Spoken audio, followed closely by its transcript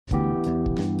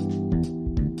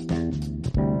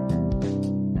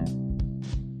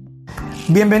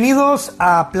Bienvenidos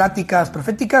a Pláticas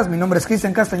Proféticas. Mi nombre es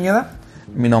Cristian Castañeda.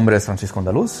 Mi nombre es Francisco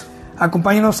Andaluz.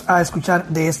 Acompáñenos a escuchar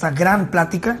de esta gran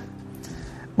plática.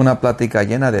 Una plática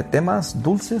llena de temas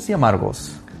dulces y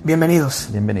amargos. Bienvenidos.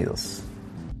 Bienvenidos.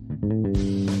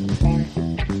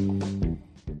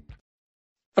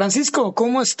 Francisco,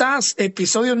 ¿cómo estás?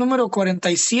 Episodio número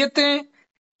 47.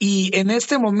 Y en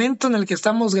este momento en el que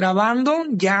estamos grabando,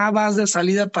 ya vas de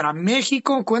salida para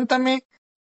México. Cuéntame,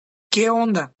 ¿qué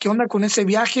onda? ¿Qué onda con ese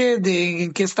viaje?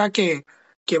 ¿En qué está que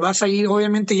vas a ir?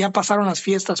 Obviamente ya pasaron las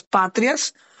fiestas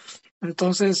patrias.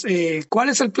 Entonces, ¿cuál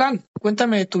es el plan?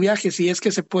 Cuéntame de tu viaje, si es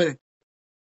que se puede.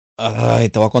 Ay,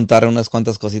 te voy a contar unas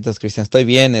cuantas cositas, Cristian. Estoy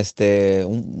bien,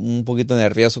 un poquito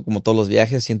nervioso como todos los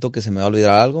viajes. Siento que se me va a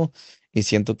olvidar algo y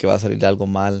siento que va a salir algo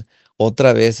mal.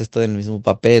 Otra vez estoy en el mismo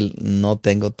papel. No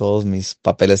tengo todos mis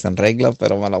papeles en regla,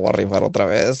 pero me la voy a rifar otra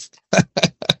vez.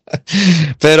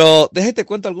 Pero déjate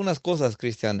cuento algunas cosas,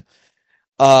 Cristian.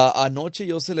 Anoche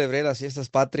yo celebré las fiestas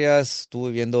patrias. Estuve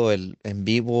viendo en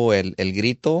vivo el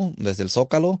grito desde el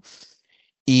Zócalo.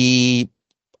 Y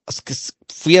es que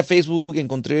fui a Facebook y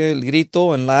encontré el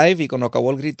grito en live y cuando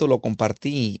acabó el grito lo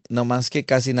compartí. No más que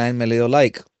casi nadie me le dio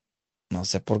like. No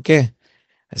sé por qué.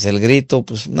 Es el grito,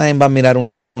 pues nadie va a mirar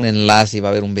un enlace y va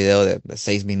a ver un video de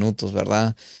 6 minutos,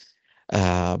 ¿verdad?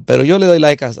 Pero yo le doy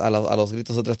like a los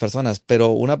gritos de otras personas. Pero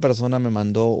una persona me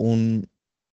mandó un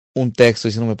texto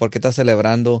diciéndome, ¿por qué estás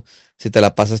celebrando si te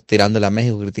la pasas tirándole a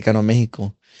México, criticando a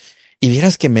México? Y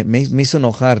vieras que me hizo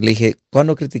enojar. Le dije,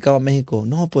 ¿cuándo criticaba a México?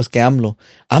 No, pues que AMLO.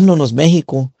 AMLO no es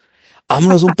México.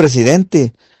 AMLO es un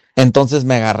presidente. Entonces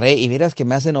me agarré y vieras que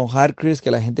me hace enojar, Chris,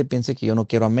 que la gente piense que yo no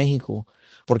quiero a México.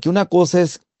 Porque una cosa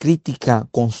es crítica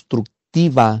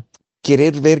constructiva,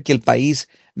 querer ver que el país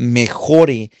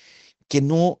mejore, que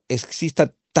no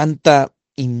exista tanta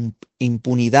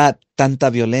impunidad, tanta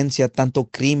violencia, tanto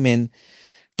crimen,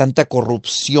 tanta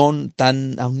corrupción,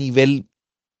 tan a un nivel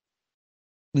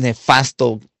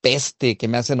nefasto, peste, que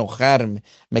me hace enojar,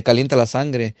 me calienta la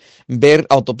sangre, ver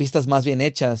autopistas más bien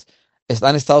hechas.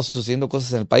 Han estado sucediendo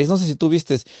cosas en el país. No sé si tú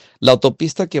vistes la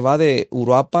autopista que va de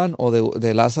Uruapan o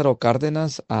de Lázaro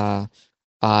Cárdenas a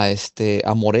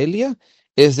Morelia,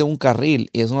 es de un carril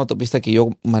y es una autopista que yo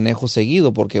manejo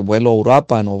seguido porque vuelo a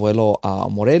Uruapan o vuelo a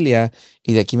Morelia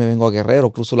y de aquí me vengo a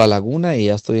Guerrero, cruzo la laguna y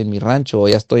ya estoy en mi rancho o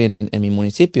ya estoy en mi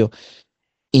municipio.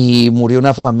 Y murió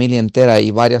una familia entera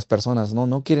y varias personas,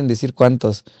 no quieren decir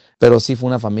cuántas, pero sí fue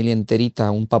una familia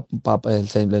enterita,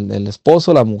 el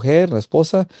esposo, la mujer, la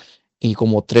esposa y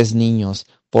como 3 niños.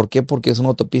 ¿Por qué? Porque es una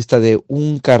autopista de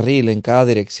un carril en cada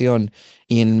dirección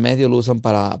y en medio lo usan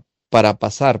para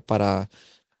pasar, para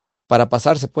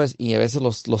pasarse pues, y a veces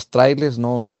los trailers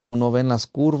no ven las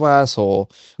curvas o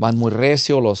van muy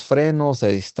recio, los frenos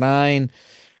se distraen.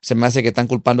 Se me hace que están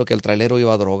culpando que el trailero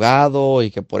iba drogado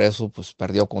y que por eso pues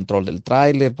perdió control del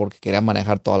trailer porque quería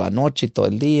manejar toda la noche y todo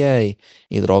el día y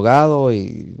drogado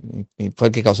y fue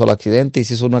el que causó el accidente y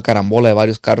se hizo una carambola de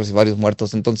varios carros y varios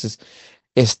muertos. Entonces,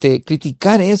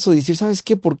 criticar eso y decir, ¿sabes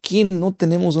qué? ¿Por qué no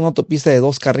tenemos una autopista de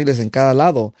 2 carriles en cada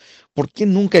lado? ¿Por qué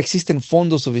nunca existen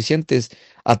fondos suficientes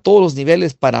a todos los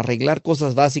niveles para arreglar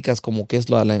cosas básicas como que es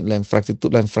la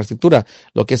infraestructura,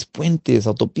 lo que es puentes,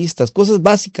 autopistas, cosas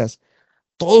básicas?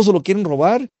 Todos se lo quieren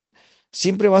robar.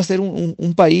 Siempre va a ser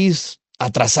un país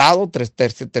atrasado,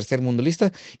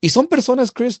 tercermundista. Y son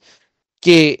personas, Chris,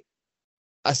 que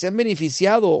se han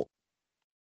beneficiado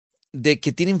de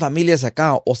que tienen familias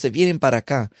acá o se vienen para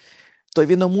acá. Estoy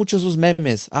viendo muchos sus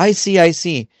memes. Ay, sí, ay,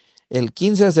 sí. El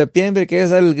 15 de septiembre quieres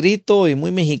dar el grito y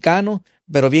muy mexicano,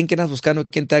 pero bien que andas buscando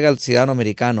quién te haga el ciudadano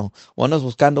americano. O andas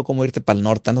buscando cómo irte para el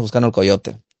norte, andas buscando el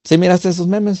coyote. ¿Sí miraste esos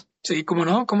memes? Sí, cómo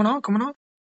no, cómo no, cómo no.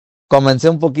 Comencé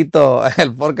un poquito,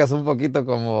 el podcast un poquito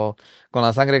como con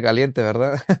la sangre caliente,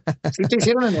 ¿verdad? Sí te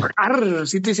hicieron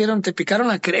enojar, te picaron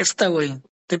la cresta, güey.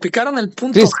 Te picaron el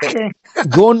punto Chris, G.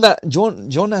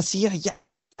 yo nací allá.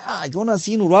 Yo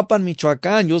nací en Uruapan,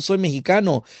 Michoacán. Yo soy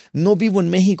mexicano. No vivo en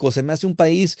México. Se me hace un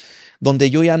país donde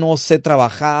yo ya no sé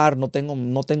trabajar, no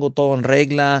tengo todo en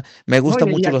regla. Me No, gusta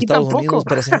y mucho los aquí Estados tampoco. Unidos,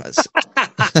 pero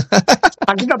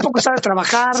Aquí tampoco sabes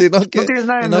trabajar, sino no que, tienes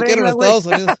nada y en no quiero en regla, güey.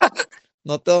 Estados Unidos.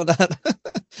 No tengo nada.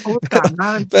 Puta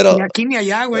madre, ni Pero aquí ni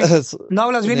allá, güey. No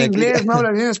hablas bien ni aquí inglés, no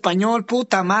hablas bien español,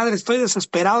 puta madre, estoy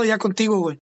desesperado ya contigo,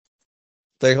 güey.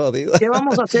 estoy jodido. ¿Qué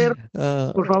vamos a hacer,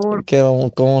 Ah, por favor?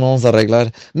 ¿Cómo nos vamos a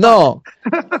arreglar? No.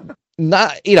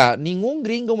 Mira, ningún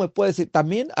gringo me puede decir,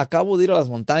 también acabo de ir a las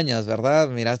montañas, ¿verdad?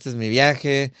 Miraste mi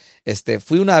viaje,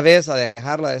 fui una vez a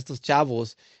dejarla a estos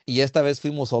chavos y esta vez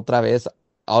fuimos otra vez,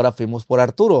 ahora fuimos por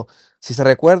Arturo. Si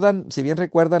bien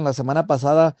recuerdan, la semana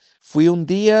pasada fui un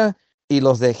día y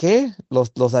los dejé,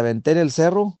 los aventé en el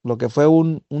cerro, lo que fue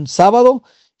un sábado,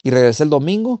 y regresé el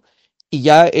domingo, y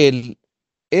ya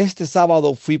este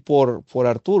sábado fui por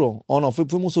Arturo, o no,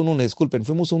 fuimos un lunes, disculpen,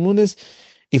 fuimos un lunes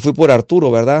y fui por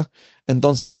Arturo, ¿verdad?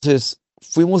 Entonces,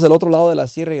 fuimos del otro lado de la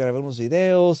sierra y grabé unos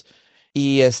videos,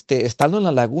 y estando en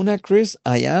la laguna, Chris,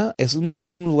 allá es un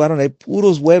lugar donde hay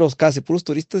puros güeros, casi puros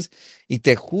turistas, y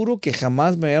te juro que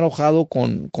jamás me había enojado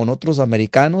con otros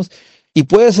americanos, y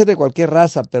puede ser de cualquier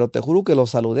raza, pero te juro que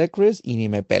los saludé, Chris, y ni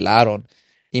me pelaron.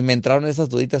 Y me entraron esas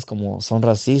duditas como son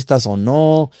racistas o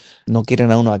no quieren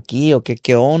a uno aquí o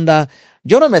qué onda.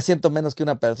 Yo no me siento menos que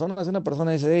una persona. Si una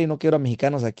persona dice, hey, no quiero a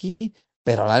mexicanos aquí,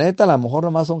 pero la neta, a lo mejor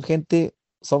nomás son gente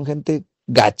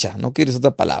gacha, no quieres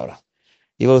otra palabra.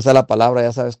 Iba a usar la palabra,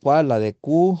 ya sabes cuál, la de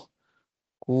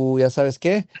ya sabes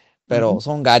qué, pero Ujú.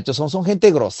 son gachos, son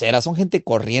gente grosera, son gente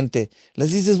corriente.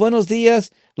 Les dices buenos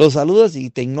días, los saludas y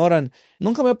te ignoran.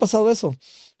 Nunca me ha pasado eso,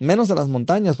 menos en las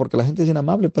montañas, porque la gente es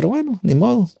inamable, pero bueno, ni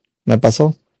modo, me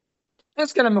pasó.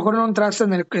 Es que a lo mejor no entraste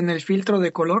en el filtro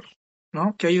de color,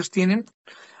 ¿no? Que ellos tienen.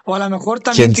 O a lo mejor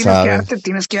también ¿Quién sabe?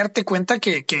 tienes que darte cuenta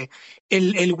que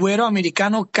el güero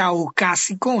americano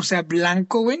caucásico, o sea,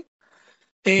 blanco, güey,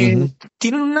 eh, Ujú.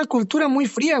 tienen una cultura muy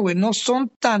fría, güey. No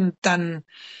son tan,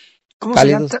 ¿cómo se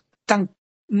llama? Cálidos.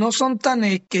 No son tan,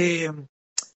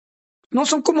 no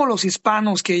son como los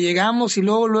hispanos que llegamos y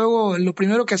luego lo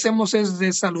primero que hacemos es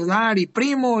de saludar y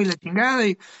primo y la chingada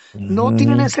y no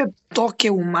tienen Ujú. ese toque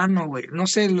humano, güey. No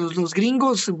sé, los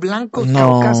gringos blancos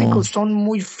No, caucásicos son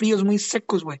muy fríos, muy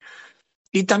secos, güey.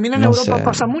 Y también en no Europa sé.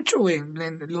 pasa mucho, güey.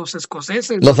 Los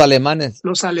escoceses, Los los alemanes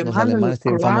alemanes,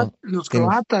 tienen fama, los sin,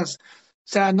 croatas.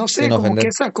 O sea, no sé, sin ofender.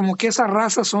 como que esas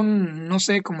razas son, no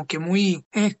sé, como que muy,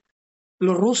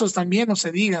 los rusos también, no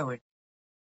se diga, güey.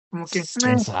 Como que,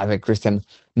 ¿Quién sabe, Cristian?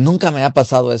 Nunca me ha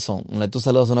pasado eso. Donde tú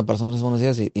saludas a una persona, buenos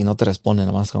días, y no te responden,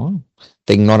 nomás como,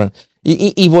 te ignoran.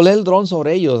 Y volé el dron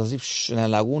sobre ellos, así, en la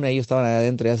laguna, ellos estaban ahí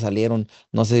adentro, ya salieron.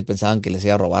 No sé si pensaban que les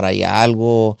iba a robar ahí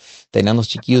algo. Tenían los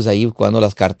chiquillos ahí jugando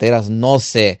las carteras, no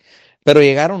sé. Pero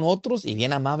llegaron otros y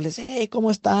bien amables. Hey,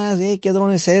 ¿cómo estás? Hey, ¿qué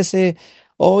dron es ese?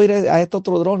 Oh, mira, a este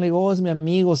otro dron. Le digo, oh, es mi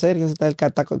amigo Sergio, ese está,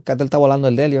 él está volando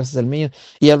el de él y ese es el mío.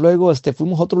 Y ya luego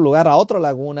fuimos a otro lugar, a otra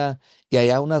laguna y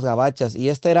allá unas gabachas. Y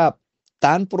esta era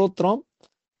tan pro Trump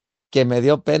que me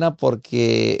dio pena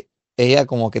porque ella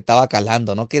como que estaba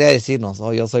calando, no quería decirnos,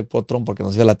 oh, yo soy pro Trump porque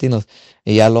nos vio latinos.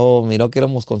 Y ya lo miró que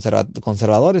éramos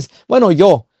conservadores. Bueno,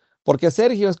 yo, porque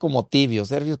Sergio es como tibio,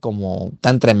 Sergio es como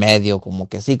está entre medio, como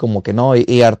que sí, como que no.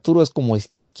 Y Arturo es como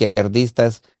izquierdista,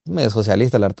 es medio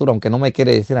socialista el Arturo, aunque no me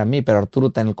quiere decir a mí, pero Arturo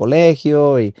está en el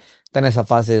colegio y está en esa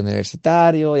fase de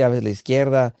universitario, ya ves la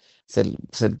izquierda. Se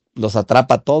los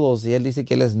atrapa a todos y él dice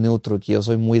que él es neutro, que yo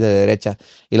soy muy de derecha.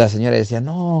 Y la señora decía,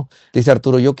 no, dice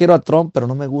Arturo, yo quiero a Trump, pero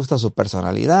no me gusta su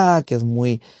personalidad, que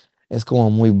es como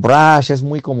muy brash, es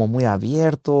muy como muy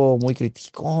abierto, muy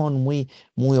criticón, muy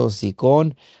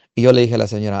hocicón. Y yo le dije a la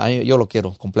señora, "Ay, yo lo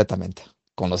quiero completamente,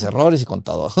 con los errores y con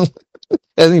todo.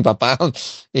 Es mi papá."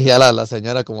 Y ya la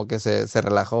señora como que se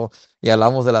relajó y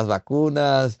hablamos de las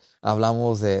vacunas,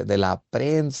 hablamos de la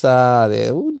prensa,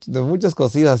 de muchas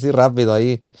cosillas así rápido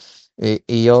ahí.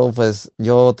 Y yo, pues,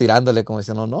 yo tirándole como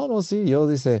diciendo, no, sí, yo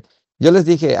les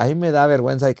dije, a mí me da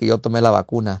vergüenza de que yo tomé la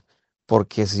vacuna,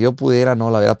 porque si yo pudiera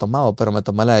no la hubiera tomado, pero me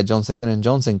tomé la de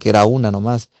Johnson que era una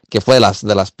nomás, que fue de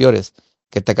las peores,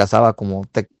 que te causaba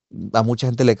a mucha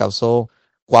gente le causó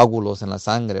coágulos en la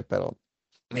sangre, pero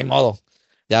ni modo,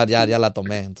 ya la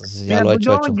tomé, entonces ya mira, lo he pues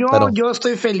hecho, pero yo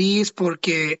estoy feliz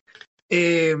porque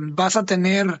vas a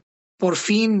tener por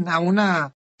fin a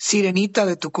una sirenita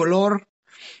de tu color,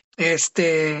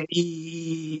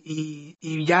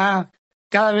 y ya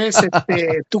cada vez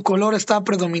tu color está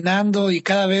predominando y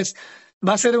cada vez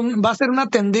va a ser una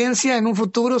tendencia en un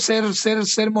futuro ser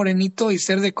morenito y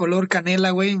ser de color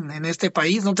canela, güey, en este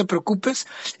país, no te preocupes.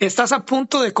 Estás a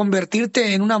punto de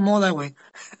convertirte en una moda, güey.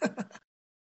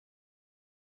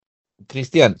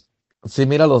 Cristian, si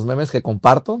mira los memes que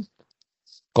comparto.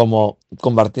 Como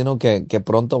compartieron que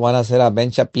pronto van a hacer a Ben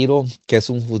Shapiro, que es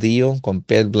un judío con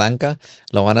piel blanca,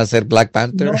 lo van a hacer Black No,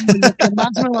 Panther. lo que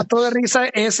más me mató de risa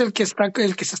es el que se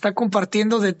está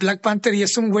compartiendo de Black Panther y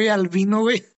es un güey albino,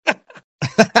 güey.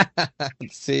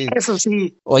 Sí.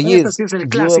 Oye, Eso sí es el yo he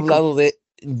clásico. hablado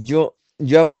yo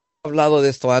he hablado de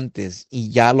esto antes y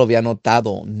ya lo había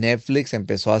notado. Netflix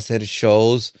empezó a hacer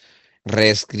shows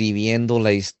reescribiendo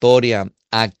la historia.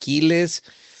 Aquiles,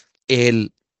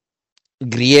 el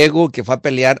griego que fue a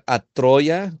pelear a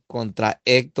Troya contra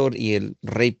Héctor y el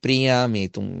rey Príam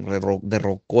y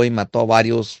derrocó y mató a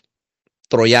varios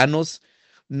troyanos,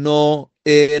 no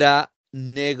era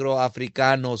negro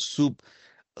africano.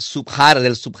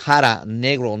 del Subsahara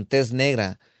negro, con tez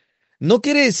negra. No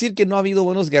quiere decir que no ha habido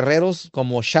buenos guerreros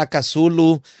como Shaka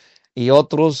Zulu y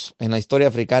otros en la historia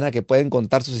africana que pueden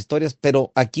contar sus historias,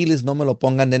 pero Aquiles no me lo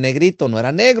pongan de negrito, no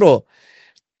era negro.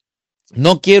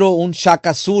 No quiero un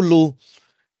Shaka Zulu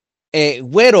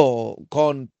güero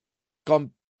con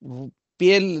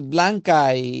piel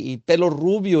blanca y pelo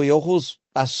rubio y ojos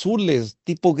azules,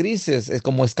 tipo grises,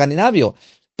 como escandinavio.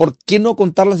 ¿Por qué no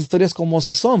contar las historias como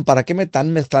son? ¿Para qué me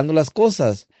están mezclando las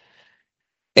cosas?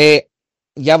 Eh,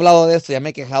 ya he hablado de esto, ya me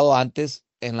he quejado antes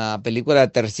en la película de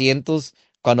 300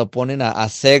 cuando ponen a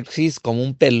Xerxes como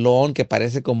un pelón que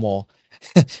parece como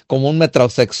un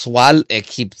metrosexual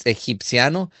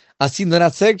egipciano. Así no era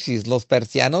Xerxes. Los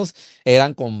persianos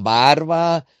eran con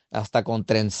barba, hasta con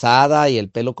trenzada y el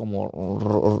pelo como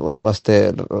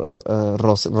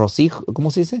rosijo,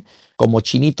 ¿cómo se dice? Como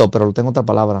chinito, pero tengo otra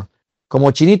palabra.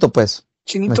 Como chinito, pues.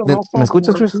 ¿Me, Chinito me rojo, como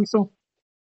escuchas, Chris? rojizo.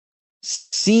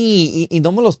 Sí, y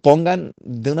no me los pongan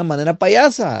de una manera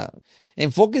payasa.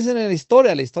 Enfóquense en la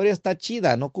historia está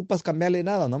chida, no ocupas cambiarle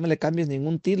nada, no me le cambies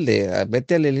ningún tilde,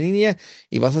 vete a la línea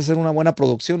y vas a hacer una buena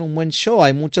producción, un buen show,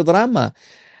 hay mucho drama.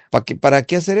 ¿Para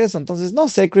qué hacer eso? Entonces, no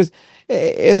sé, Chris,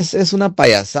 es una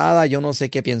payasada, yo no sé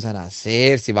qué piensan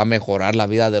hacer, si va a mejorar la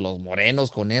vida de los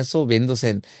morenos con eso,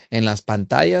 viéndose en las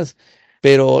pantallas,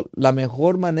 pero la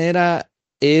mejor manera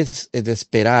es de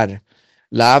esperar.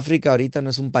 La África ahorita no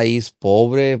es un país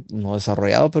pobre, no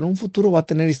desarrollado, pero en un futuro va a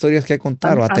tener historias que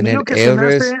contar, va a A mí tener lo que se me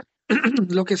hace, héroes.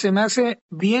 lo que se me hace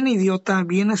bien idiota,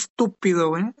 bien estúpido,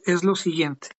 güey, es lo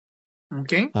siguiente,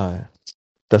 ¿ok? A ver,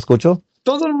 ¿te escucho?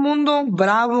 Todo el mundo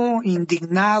bravo,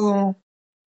 indignado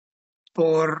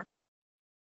por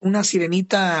una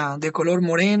sirenita de color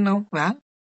moreno, ¿verdad?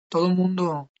 Todo el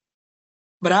mundo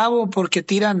bravo porque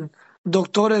tiran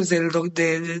doctores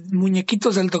de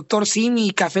muñequitos del doctor Simi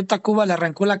y Café Tacuba le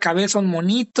arrancó la cabeza a un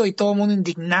monito y todo el mundo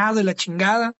indignado y la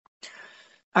chingada.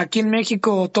 Aquí en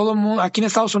México, aquí en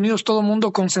Estados Unidos, todo el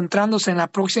mundo concentrándose en la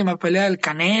próxima pelea del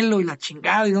Canelo y la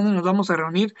chingada y dónde nos vamos a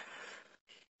reunir.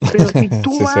 Pero si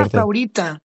tú Sí, es vas cierto.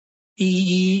 ahorita,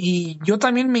 y yo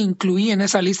también me incluí en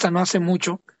esa lista no hace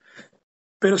mucho,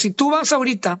 pero si tú vas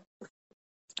ahorita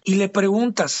y le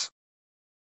preguntas,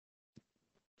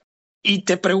 y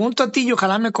te pregunto a ti y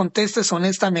ojalá me contestes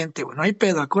honestamente, güey, no hay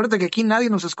pedo, acuérdate que aquí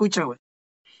nadie nos escucha, güey.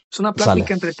 Es una Sale.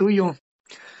 plática entre tú y yo.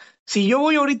 Si yo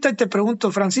voy ahorita y te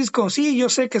pregunto, Francisco, sí, yo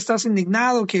sé que estás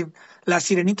indignado, que la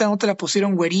sirenita no te la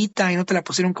pusieron güerita y no te la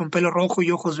pusieron con pelo rojo y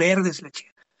ojos verdes,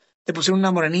 te pusieron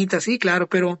una morenita, sí, claro,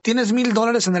 pero ¿tienes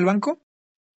 $1,000 en el banco?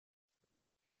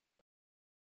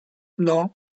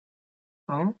 No,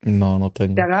 no. No, no Te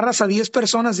tengo. agarras a 10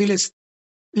 personas y les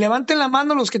levanten la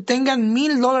mano los que tengan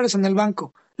 $1,000 en el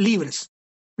banco, libres,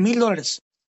 $1,000.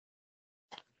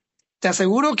 Te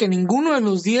aseguro que ninguno de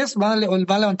los 10 va a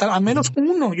levantar, a menos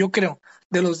uno, yo creo,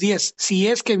 de los 10, si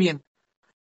es que bien.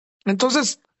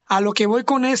 Entonces, a lo que voy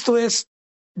con esto es,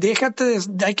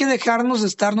 hay que dejarnos de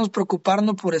estarnos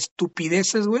preocupando por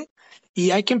estupideces, güey,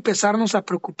 y hay que empezarnos a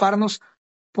preocuparnos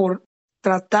por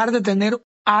tratar de tener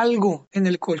algo en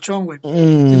el colchón, güey.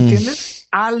 Mm, ¿Entiendes?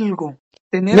 Algo.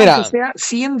 Tener aunque mira, sea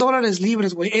 $100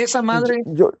 libres, güey. Esa madre,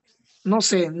 yo, no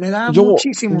sé, me da yo,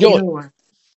 muchísimo yo, miedo, güey.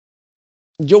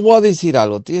 yo voy a decir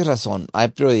algo, tienes razón, hay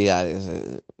prioridades.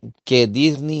 Que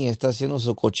Disney está haciendo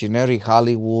su cochinero y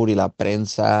Hollywood y la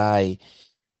prensa y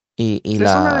Es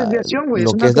una desviación, güey. Es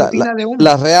lo que una es cortina de humo.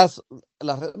 las redes,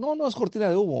 no, no es cortina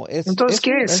de humo, Entonces,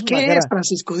 ¿qué es? es una ¿Qué es, guerra,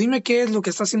 Francisco? Dime qué es lo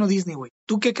que está haciendo Disney, güey.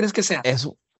 ¿Tú qué crees que sea?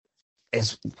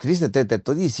 es, Cristian, te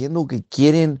estoy diciendo que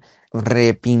quieren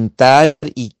repintar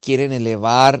y quieren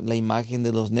elevar la imagen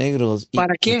de los negros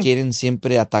 ¿Para y qué? quieren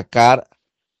siempre atacar.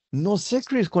 No sé,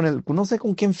 Chris, no sé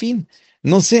con qué fin,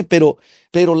 no sé, pero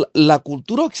la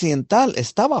cultura occidental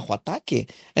está bajo ataque.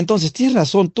 Entonces, tienes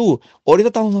razón tú. Ahorita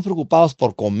estamos más preocupados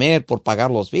por comer, por pagar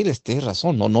los biles, tienes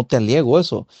razón, no te niego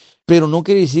eso. Pero no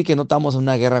quiere decir que no estamos en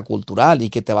una guerra cultural y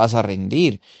que te vas a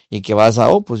rendir y que vas a,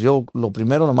 oh, pues yo lo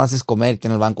primero nomás es comer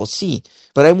en el banco. Sí,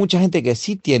 pero hay mucha gente que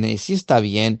sí tiene y sí está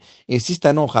bien y sí está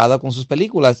enojada con sus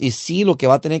películas y sí lo que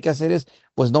va a tener que hacer es,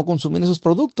 pues no consumir esos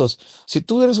productos. Si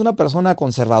tú eres una persona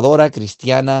conservadora,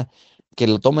 cristiana, que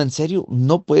lo toma en serio,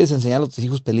 no puedes enseñar a tus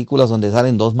hijos películas donde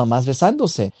salen dos mamás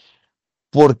besándose,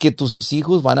 porque tus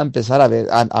hijos van a empezar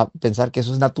a pensar que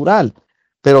eso es natural,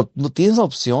 pero no tienes la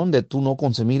opción de tú no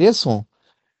consumir eso.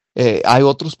 Hay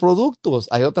otros productos,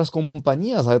 hay otras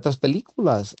compañías, hay otras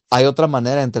películas, hay otra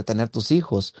manera de entretener a tus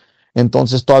hijos.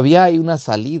 Entonces todavía hay una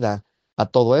salida a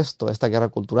todo esto, a esta guerra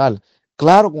cultural.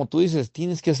 Claro, como tú dices,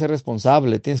 tienes que ser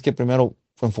responsable, tienes que primero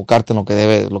enfocarte en lo que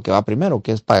debe, lo que va primero,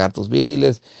 que es pagar tus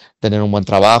biles, tener un buen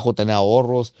trabajo, tener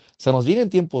ahorros. Se nos vienen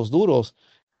tiempos duros,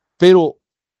 Pero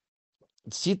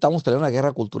sí, estamos peleando una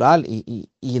guerra cultural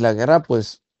y la guerra,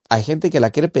 pues, hay gente que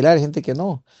la quiere pelear, hay gente que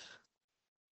no.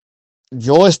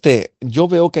 Yo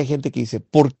veo que hay gente que dice,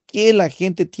 ¿por qué la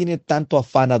gente tiene tanto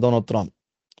afán a Donald Trump?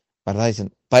 ¿Verdad?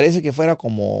 Dicen, parece que fuera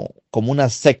como una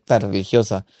secta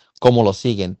religiosa, como lo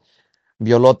siguen.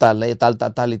 Violó tal ley,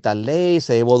 tal y tal ley,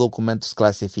 se llevó documentos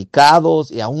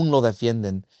clasificados y aún lo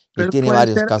defienden. Y Pero tiene puede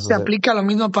varios ser, se casos. aplica lo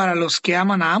mismo para los que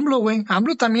aman a AMLO, güey.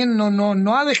 AMLO también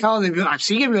no ha dejado de violar,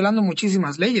 sigue violando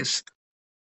muchísimas leyes.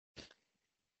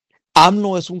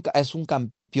 AMLO es un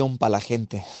campeón para la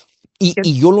gente. Y, Es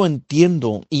y yo lo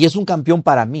entiendo, y es un campeón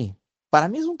para mí. Para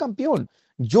mí es un campeón.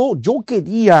 Yo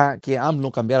quería que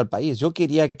AMLO cambiara el país. Yo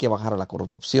quería que bajara la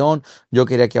corrupción. Yo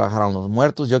quería que bajaran los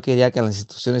muertos. Yo quería que las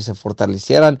instituciones se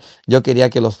fortalecieran. Yo quería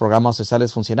que los programas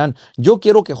sociales funcionaran. Yo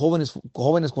quiero que jóvenes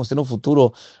con un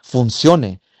futuro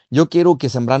funcione. Yo quiero que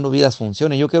Sembrando Vidas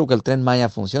funcione. Yo quiero que el Tren Maya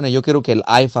funcione. Yo quiero que el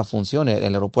AIFA funcione,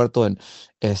 el aeropuerto en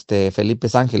Felipe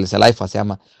Ángeles, el AIFA se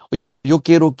llama. Yo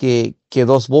quiero que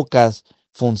Dos Bocas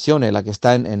funcione, la que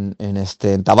está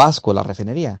en Tabasco, la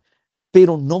refinería.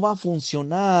 Pero no va a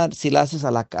funcionar si la haces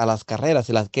a las carreras,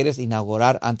 si las quieres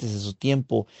inaugurar antes de su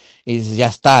tiempo y dices, ya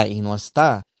está, y no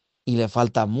está. Y le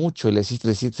falta mucho, y le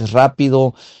hiciste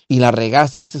rápido, y la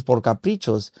regaste por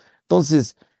caprichos.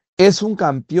 Entonces, es un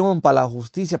campeón para la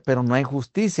justicia, pero no hay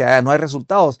justicia, no hay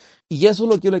resultados. Y eso es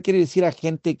lo que yo le quiero decir a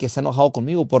gente que se ha enojado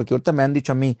conmigo, porque ahorita me han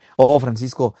dicho a mí, oh,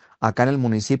 Francisco, acá en el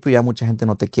municipio ya mucha gente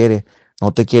no te quiere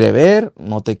ver,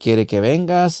 no te quiere que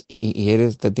vengas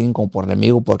te tienen como por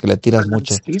enemigo porque le tiras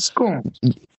mucho. Francisco,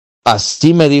 Y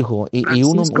así me dijo. Y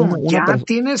Francisco, una ya persona,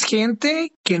 tienes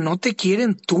gente que no te quiere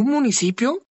en tu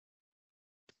municipio.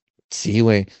 sí,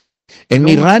 güey. En No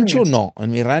mi rancho mames. no,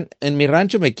 en mi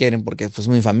rancho me quieren porque pues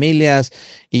mi familias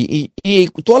y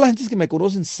todas las gentes que me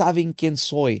conocen saben quién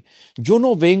soy. Yo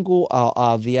no vengo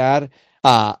a odiar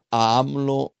a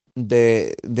AMLO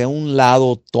de un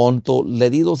lado tonto. Le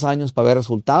di 2 años para ver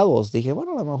resultados. Dije,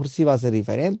 bueno, a lo mejor sí va a ser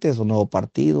diferente, es un nuevo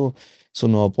partido, es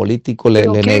un nuevo político. Le,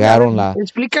 Pero le qué, a ver, negaron la...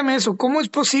 explícame eso, ¿cómo es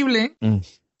posible Mm,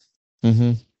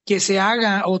 ujú. que se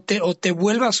haga o te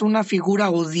vuelvas una figura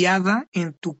odiada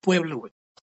en tu pueblo, güey?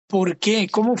 ¿Por qué?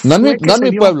 ¿Cómo No en mi, fue que no en se mi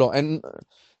dio? pueblo,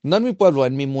 no en mi pueblo,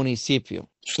 en mi municipio.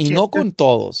 Y Sí, no con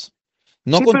todos.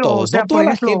 No sí, con pero, o todos. sea, por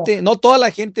ejemplo, No toda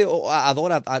la gente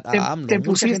adora a, te, a AMLO. te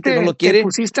Mucha gente no pusiste, lo te quiere.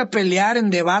 pusiste a pelear en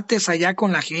debates allá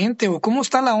con la gente, o cómo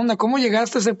está la onda, cómo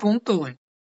llegaste a ese punto, güey.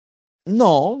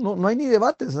 No hay ni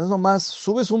debates. Es nomás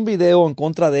subes un video en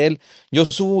contra de él. Yo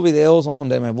subo videos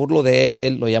donde me burlo de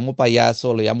él, lo llamo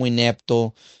payaso, lo llamo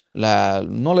inepto.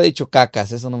 No le he dicho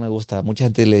cacas, eso no me gusta. Mucha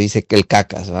gente le dice que el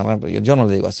cacas, ¿verdad? Pero yo no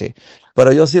le digo así.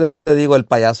 Pero yo sí le digo el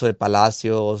payaso de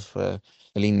Palacios,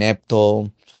 el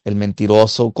inepto, el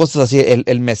mentiroso, cosas así.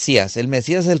 El Mesías. El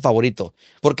Mesías es el favorito,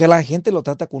 porque la gente lo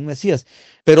trata como un Mesías.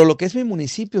 Pero lo que es mi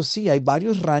municipio, sí, hay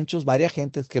varios ranchos, varias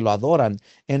gentes que lo adoran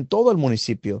en todo el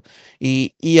municipio.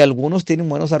 Y algunos tienen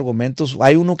buenos argumentos.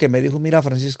 Hay uno que me dijo, mira,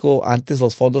 Francisco, antes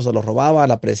los fondos se los robaba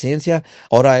la presidencia,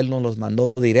 ahora él nos los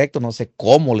mandó directo, no sé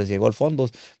cómo les llegó el fondo,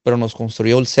 pero nos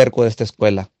construyó el cerco de esta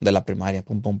escuela, de la primaria,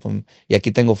 pum, pum, pum. Y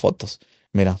aquí tengo fotos.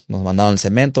 Mira, nos mandaron el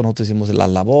cemento, nosotros hicimos la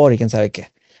labor y quién sabe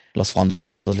qué. Los fondos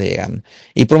le llegan.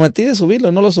 Y prometí de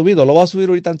subirlo, no lo he subido, lo voy a subir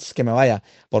ahorita antes que me vaya,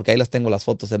 porque ahí las tengo las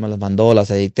fotos, él me las mandó,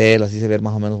 las edité, las hice ver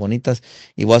más o menos bonitas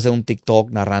y voy a hacer un TikTok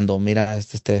narrando, mira,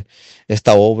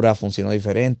 esta obra funcionó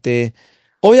diferente.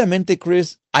 Obviamente,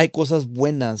 Chris, hay cosas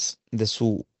buenas de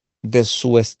su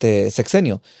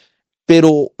sexenio,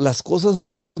 pero las cosas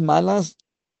malas,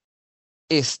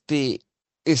 este,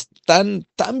 están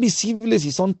tan visibles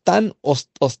y son tan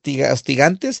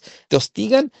hostigantes, te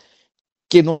hostigan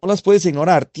que no las puedes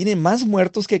ignorar. Tiene más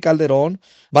muertos que Calderón,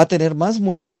 va a tener más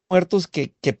muertos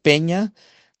que Peña,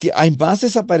 hay más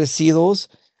desaparecidos,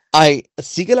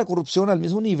 sigue la corrupción al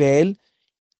mismo nivel.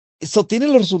 Eso tiene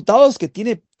los resultados que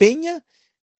tiene Peña,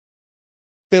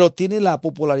 pero tiene la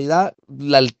popularidad,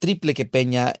 el triple que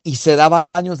Peña, y se daba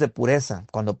años de pureza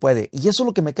cuando puede. Y eso es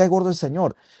lo que me cae gordo el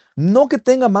señor. No que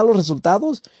tenga malos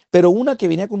resultados, pero una que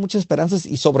venía con muchas esperanzas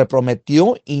y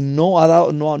sobreprometió y no ha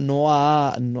dado, no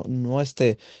ha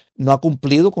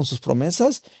cumplido con sus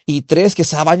promesas. Y tres, que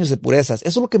se da baños de purezas.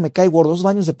 Eso es lo que me cae gordo, esos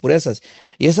baños de purezas.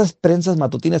 Y esas prensas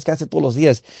matutinas que hace todos los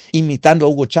días, imitando a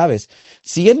Hugo Chávez.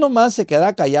 Si él nomás se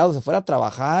quedara callado, se fuera a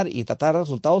trabajar y tratar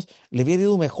resultados, le hubiera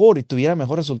ido mejor y tuviera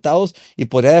mejores resultados y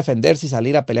podría defenderse y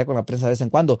salir a pelear con la prensa de vez en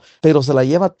cuando, pero se la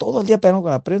lleva todo el día peleando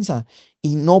con la prensa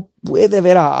y no puede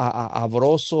ver a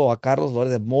Broso, a Carlos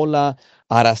Flores de Mola,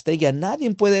 a Arastegui, a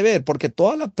nadie puede ver, porque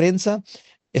toda la prensa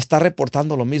está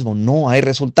reportando lo mismo. No hay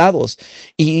resultados.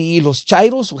 Y los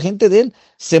chairos o gente de él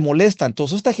se molestan.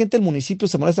 Entonces, esta gente del municipio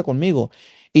se molesta conmigo.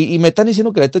 Y me están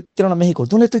diciendo que le estoy tirando a México.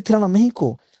 No le estoy tirando a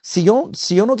México. Si yo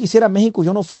no quisiera México,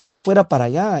 yo no fuera para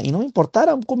allá y no me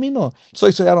importara un comino.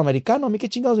 Soy ciudadano americano, a mí qué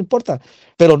chingados me importa.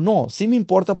 Pero no, sí me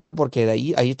importa porque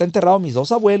ahí está enterrado mis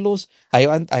dos abuelos,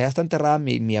 allá está enterrada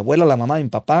mi abuela, la mamá de mi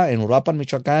papá, en Uruapan,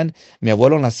 Michoacán, mi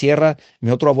abuelo en la sierra,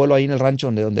 mi otro abuelo ahí en el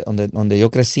rancho donde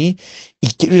yo crecí, y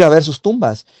quiero ir a ver sus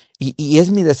tumbas. Y es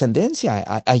mi descendencia,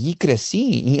 allí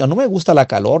crecí, y no me gusta la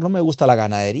calor, no me gusta la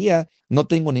ganadería, no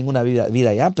tengo ninguna vida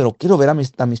allá, pero quiero ver a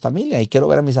mis familia y quiero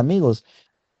ver a mis amigos.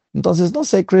 Entonces, no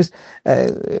sé, Chris,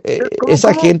 ¿Cómo,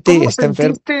 esa cómo, gente cómo está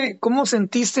enferma. sentiste, cómo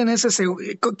sentiste en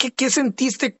qué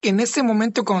sentiste en ese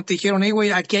momento cuando te dijeron, hey,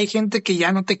 güey, aquí hay gente que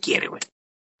ya no te quiere, güey?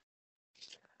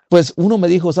 Pues uno me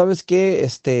dijo, ¿sabes qué?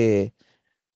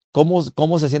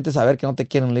 ¿Cómo se siente saber que no te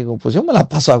quieren? Le digo, pues yo me la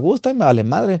paso a gusto y me vale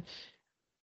madre.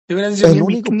 Te hubieras dicho, El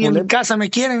único ni en mi problema, casa me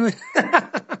quieren, güey.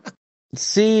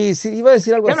 sí, sí, iba a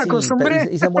decir algo Ya me así, acostumbré.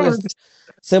 y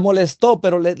se molestó,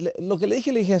 pero lo que le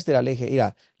dije, mira, le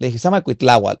dije, se llama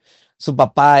Cuitláhuac. Su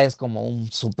papá es como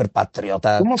un super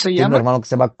patriota. ¿Cómo se Tiene un llama? hermano que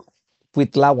se llama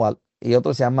Cuitláhuac y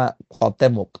otro se llama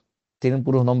Cuauhtémoc. Tienen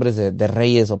puros nombres de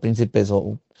reyes o príncipes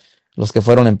o los que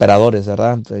fueron emperadores,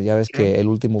 ¿verdad? Entonces, ya ves Ok. que el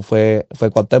último fue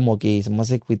Cuauhtémoc y se me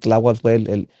hace Cuitláhuac fue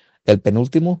el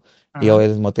penúltimo y Ajá. hoy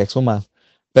es Moctezuma.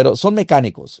 Pero son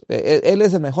mecánicos. Él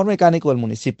es el mejor mecánico del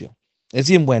municipio. Es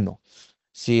bien bueno.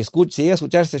 Si llega a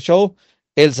escuchar este show,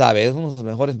 él sabe, es uno de los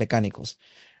mejores mecánicos.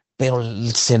 Pero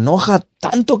se enoja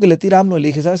tanto que le tira a AMLO y le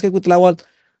dije, ¿sabes qué, Cuitláhuac?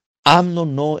 AMLO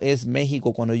no es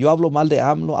México. Cuando yo hablo mal de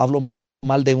AMLO, hablo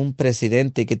mal de un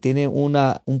presidente que tiene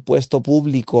un puesto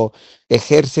público,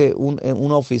 ejerce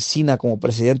una oficina como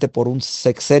presidente por un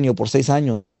sexenio, por 6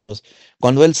 años.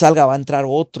 Cuando él salga va a entrar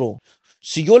otro.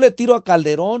 Si yo le tiro a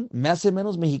Calderón, ¿me hace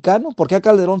menos mexicano? Porque a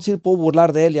Calderón sí puedo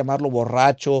burlar de él, llamarlo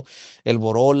borracho, el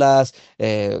borolas,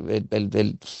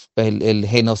 el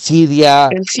genocidia,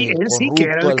 el Él sí que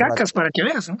era corrupto, el cacas para que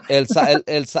veas, ¿no?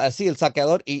 sí, el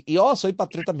saqueador, soy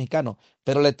patriota mexicano,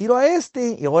 pero le tiro a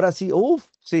este y ahora sí, uff,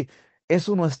 sí,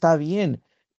 eso no está bien.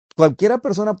 Cualquiera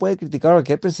persona puede criticar a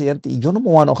cualquier presidente y yo no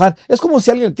me voy a enojar. Es como si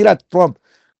alguien tira a Trump.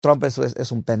 Trump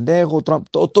es un pendejo, Trump,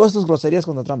 todas estas groserías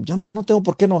contra Trump. Yo no tengo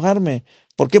por qué enojarme.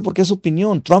 ¿Por qué? Porque es su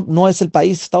opinión. Trump no es el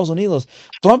país, Estados Unidos.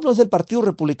 Trump no es el Partido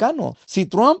Republicano. Si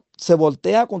Trump se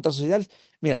voltea contra sus ideales,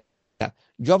 mira,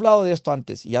 yo he hablado de esto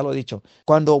antes y ya lo he dicho.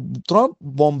 Cuando Trump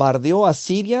bombardeó a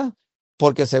Siria,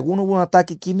 porque según hubo un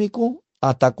ataque químico,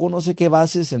 atacó no sé qué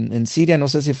bases en Siria, no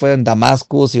sé si fue en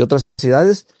Damascus y otras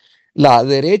ciudades, la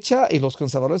derecha y los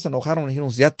conservadores se enojaron y dijeron,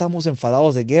 ya estamos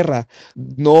enfadados de guerra,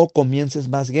 no comiences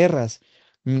más guerras.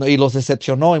 Y los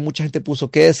decepcionó y mucha gente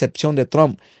puso, qué decepción de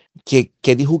Trump, que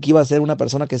dijo que iba a ser una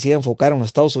persona que se iba a enfocar en los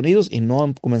Estados Unidos y no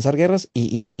en comenzar guerras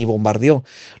y bombardeó.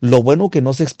 Lo bueno que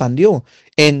no se expandió.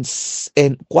 En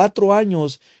 4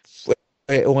 años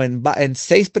o en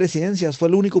 6 presidencias fue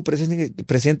el único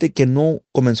presidente que no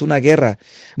comenzó una guerra.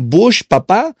 Bush,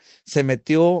 papá, se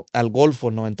metió al Golfo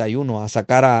en 91 a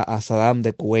sacar a Saddam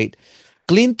de Kuwait.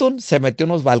 Clinton se metió en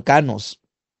los Balcanos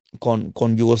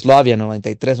con Yugoslavia en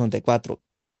 93, 94.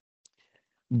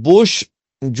 Bush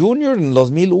Jr. en el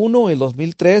 2001 y el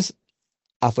 2003,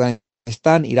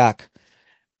 Afganistán, Irak.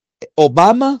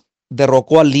 Obama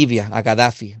derrocó a Libia, a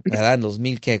Gaddafi, ¿verdad? En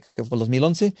 2000, ¿qué fue?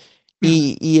 2011. Ujú.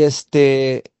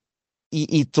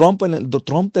 Y Trump,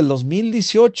 Trump del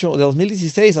 2018, de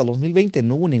 2016 a 2020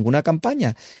 no hubo ninguna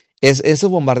campaña. Ese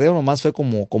bombardeo nomás fue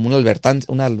como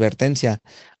una advertencia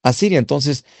a Siria.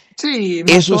 Entonces, Sí,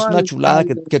 eso mató es una chulada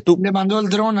que tú, le mandó el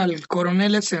dron al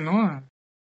coronel ese, ¿no?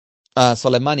 a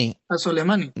Soleimani, A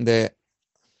Soleimani.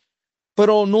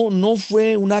 pero no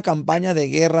fue una campaña de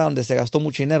guerra donde se gastó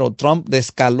mucho dinero. Trump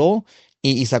descaló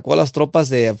y sacó a las tropas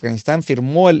de Afganistán,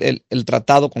 firmó el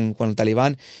tratado con el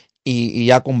Talibán y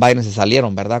ya con Biden se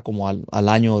salieron, ¿verdad? Como al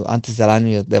año, antes del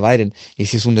año de Biden. Y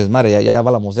sí es un desmadre, ya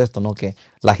hablamos de esto, ¿no? Que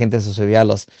la gente se subía a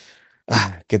los...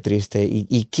 Ah, qué triste.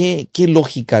 Y qué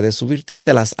lógica de subirte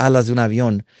a las alas de un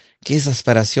avión. Qué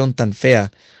exasperación tan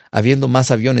fea. Habiendo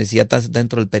más aviones y ya estás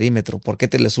dentro del perímetro. ¿Por qué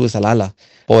te le subes al ala?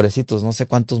 Pobrecitos, no sé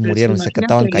cuántos Pues murieron, se que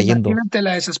estaban cayendo. imagínate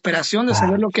la desesperación de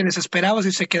saber Ah, lo que desesperabas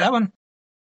y se quedaban.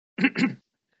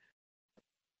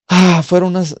 fueron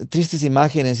unas tristes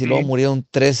imágenes y luego Sí, murieron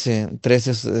 13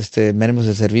 miembros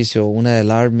del servicio, una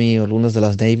del Army, algunas de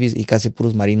las Navies y casi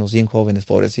puros marinos bien jóvenes,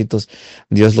 pobrecitos.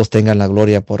 Dios los tenga en la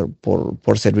gloria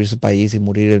por servir su país y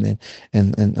morir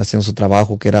haciendo su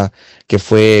trabajo, que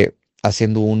fue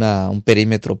haciendo un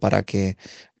perímetro para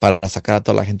sacar a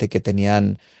toda la gente que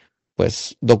tenían.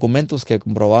 pues documentos que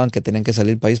comprobaban que tenían que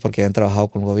salir del país porque habían trabajado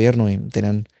con el gobierno y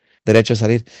tenían derecho a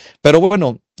salir. Pero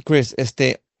bueno, Chris,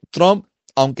 Trump,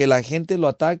 aunque la gente lo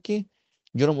ataque,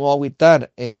 yo no me voy a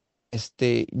agüitar.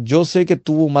 Yo sé que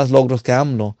tuvo más logros que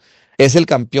AMLO. Es el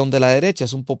campeón de la derecha,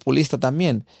 es un populista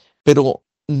también, pero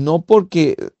no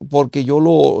porque yo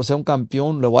lo sea un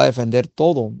campeón, le voy a defender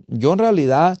todo. Yo en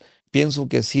realidad pienso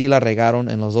que sí la regaron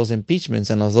en los dos impeachments,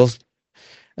 en los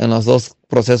dos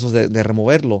procesos de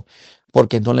removerlo,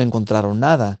 porque no le encontraron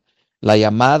nada. La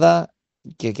llamada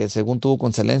que según tuvo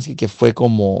con Zelensky, que fue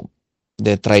como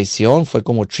de traición, fue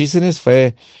como treasonous,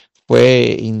 fue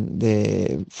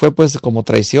pues como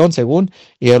traición según,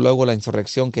 y luego la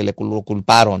insurrección que lo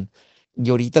culparon. Y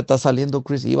ahorita está saliendo,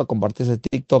 Chris, iba a compartir ese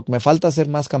TikTok. Me falta hacer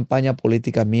más campaña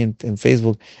política a mí en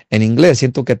Facebook en inglés.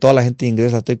 Siento que toda la gente en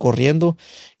inglés la estoy corriendo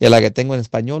y a la que tengo en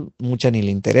español, mucha ni le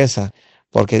interesa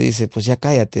porque dice, pues ya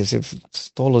cállate, si,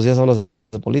 pues, todos los días hablas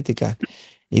de política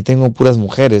y tengo puras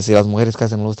mujeres y las mujeres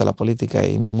casi no les gusta la política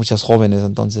y muchas jóvenes,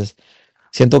 entonces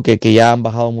siento que ya han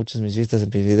bajado muchos mis vistas en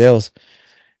mis videos.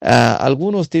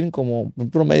 Algunos tienen como un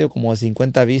promedio como de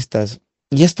 50 vistas.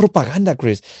 Y es propaganda,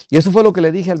 Chris. Y eso fue lo que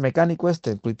le dije al mecánico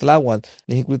Cuitláhuac.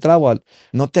 Le dije, Cuitláhuac,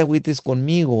 no te agüites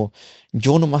conmigo.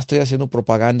 Yo nomás estoy haciendo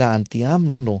propaganda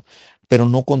anti-AMLO, pero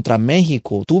no contra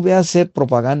México. Tú ve a hacer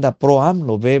propaganda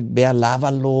pro-AMLO. Ve,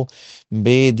 alábalo.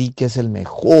 Ve, di que es el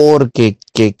mejor, que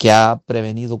ha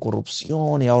prevenido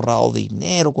corrupción y ha ahorrado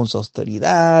dinero con su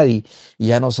austeridad y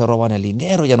ya no se roban el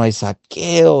dinero, ya no hay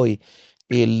saqueo y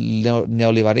el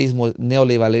neoliberalismo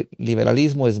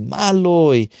es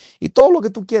malo y todo lo que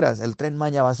tú quieras. El Tren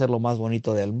Maya va a ser lo más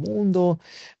bonito del mundo,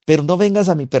 pero no vengas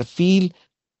a mi perfil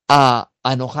a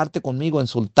enojarte conmigo, a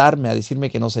insultarme, a decirme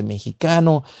que no soy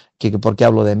mexicano, que por qué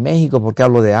hablo de México, por qué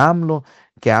hablo de AMLO,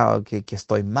 que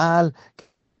estoy mal,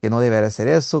 que no debería hacer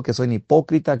eso, que soy un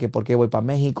hipócrita, que por qué voy para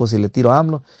México si le tiro a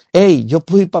AMLO. Hey, yo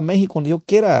puedo ir para México cuando yo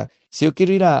quiera. Si yo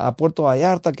quiero ir a Puerto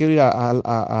Vallarta, quiero ir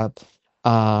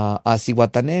a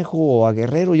Zihuatanejo o a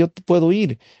Guerrero, yo puedo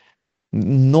ir.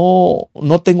 No,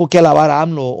 no tengo que alabar a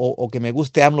AMLO o que me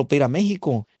guste AMLO para ir a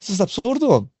México. Eso es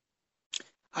absurdo.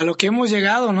 A lo que hemos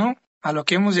llegado, ¿no? A lo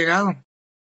que hemos llegado.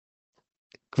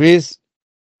 Chris,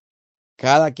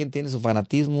 cada quien tiene su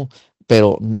fanatismo,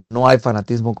 pero no hay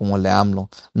fanatismo como el de AMLO.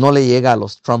 No le llega a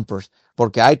los Trumpers,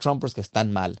 porque hay Trumpers que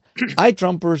están mal. Hay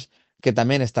Trumpers que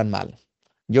también están mal.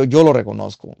 Yo lo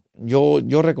reconozco. Yo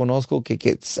reconozco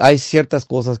que hay ciertas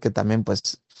cosas que también,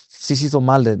 pues, sí son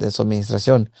mal de su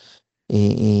administración.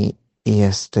 Y,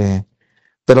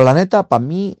 pero la neta, para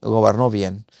mí, gobernó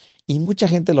bien. Y mucha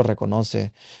gente lo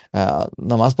reconoce,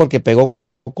 nomás porque pegó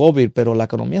COVID, pero la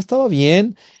economía estaba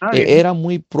bien, Está bien. era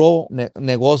muy pro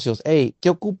negocios. Hey, ¿qué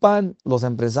ocupan los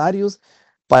empresarios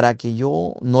para que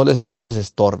yo no les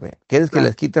estorbe? ¿Quieres que Claro.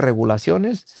 les quite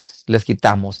regulaciones? Les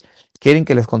quitamos. ¿Quieren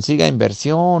que les consiga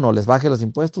inversión o les baje los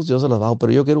impuestos? Yo se los bajo,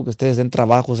 pero yo quiero que ustedes den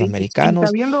trabajos Y americanos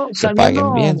sabiendo, que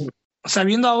paguen bien.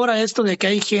 sabiendo ahora esto de que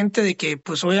hay gente de que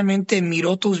pues obviamente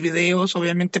miró tus videos,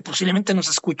 obviamente posiblemente nos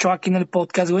escuchó aquí en el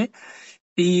podcast, güey,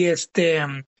 y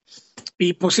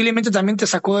y posiblemente también te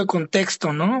sacó de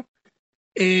contexto, ¿no?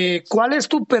 ¿Cuál es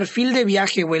tu perfil de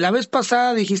viaje, güey? La vez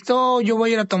pasada dijiste, oh, yo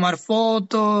voy a ir a tomar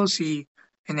fotos y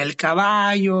en el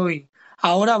caballo y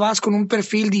ahora vas con un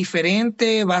perfil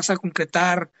diferente, vas a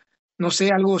concretar, no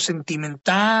sé, algo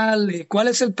sentimental. ¿Cuál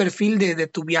es el perfil de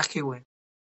tu viaje, güey?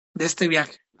 De este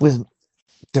viaje. Pues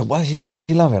te voy a decir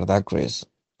la verdad, Chris.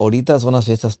 Ahorita son las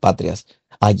fiestas patrias.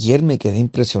 Ayer me quedé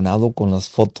impresionado con las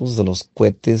fotos de los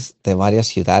cohetes de varias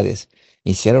ciudades.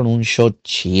 Hicieron un show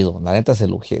chido. La neta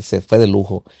se fue de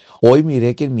lujo. Hoy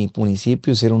miré que en mi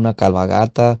municipio hicieron una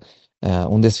cabalgata,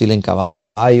 un desfile en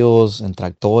caballos, en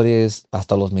tractores,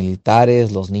 hasta los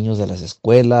militares, los niños de las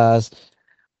escuelas.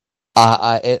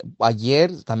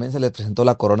 Ayer también se le presentó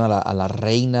la corona a la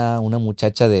reina, una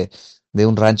muchacha de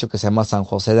un rancho que se llama San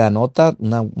José de Anota,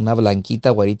 una blanquita,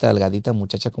 güerita, delgadita,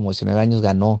 muchacha como 19 años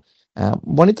ganó.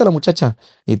 Bonita la muchacha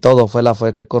y todo, fue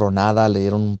coronada, le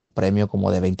dieron un premio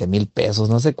como de 20,000 pesos,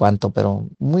 no sé cuánto, pero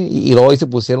y hoy se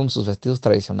pusieron sus vestidos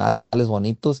tradicionales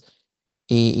bonitos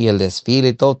y el desfile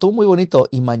y todo muy bonito.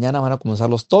 Y mañana van a comenzar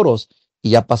los toros. Y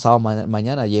ya pasado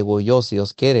mañana llego yo, si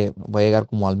Dios quiere, voy a llegar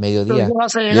como al Entonces ya mediodía.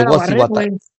 vas a llegar a Llego a barrer, Cihuatanejo.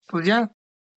 güey. Pues ya.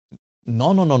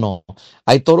 No, no, no, no.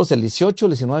 Hay toros el 18,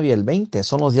 el 19 y el 20.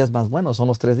 Son los días más buenos, son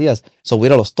los 3 días.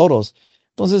 Subir a los toros.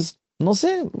 Entonces, no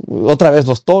sé, otra vez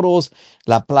los toros,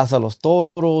 la plaza de los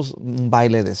toros, un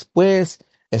baile después.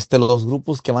 Los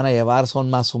grupos que van a llevar son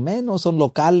más o menos, son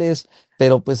locales,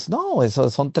 pero pues no, eso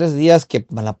son 3 días que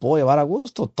me la puedo llevar a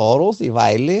gusto. Toros y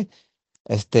baile,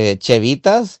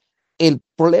 chevitas. El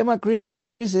problema, Chris,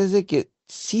 es de que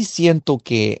sí siento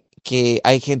que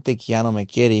hay gente que ya no me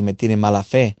quiere y me tiene mala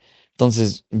fe.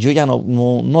 Entonces, yo ya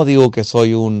no digo que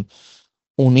soy un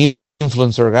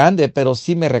influencer grande, pero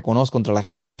sí me reconozco entre la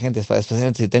gente,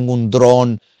 especialmente si tengo un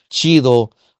dron chido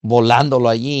volándolo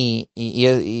allí.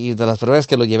 Y de las primeras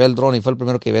que lo llevé el dron, y fue el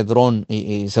primero que llevé dron,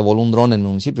 y se voló un dron en el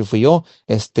municipio, fui yo,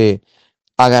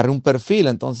 agarré un perfil.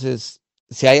 Entonces,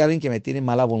 si hay alguien que me tiene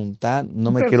mala voluntad, no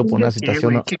 ¿Un me quiero perfil poner en de una qué,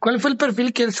 situación. güey? ¿Cuál fue el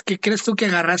perfil que crees tú que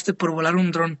agarraste por volar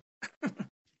un dron?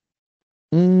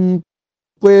 Mm,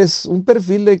 Pues un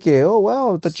perfil de que, oh,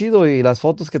 wow, está chido. Y las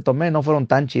fotos que tomé no fueron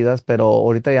tan chidas, pero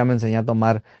ahorita ya me enseñé a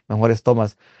tomar mejores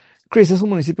tomas. Chris, es un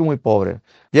municipio muy pobre.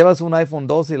 Llevas un iPhone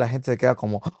 12 y la gente se queda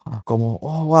como,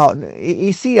 oh, wow.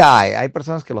 Y sí hay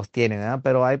personas que los tienen, ¿verdad?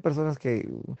 Pero hay personas que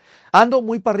ando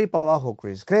muy para arriba y para abajo,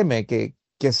 Chris. Créeme que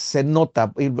se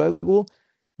nota. Y luego,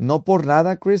 no por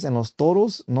nada, Chris, en los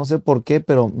toros, no sé por qué,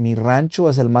 pero mi rancho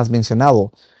es el más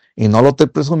mencionado. Y no lo estoy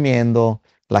presumiendo.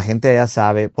 La gente ya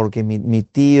sabe, porque mi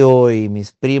tío y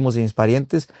mis primos y mis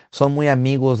parientes son muy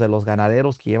amigos de los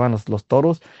ganaderos que llevan los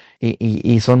toros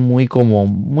y son muy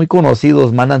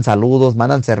conocidos, mandan saludos,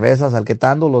 mandan cervezas, al que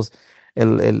está dando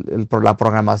la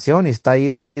programación y está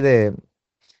ahí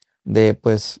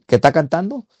pues, que está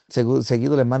cantando,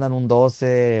 seguido le mandan un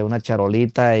 12 una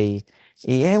charolita y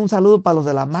un saludo para los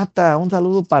de la mata, un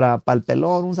saludo para el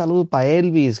pelón, un saludo para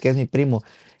Elvis, que es mi primo.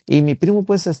 Y mi primo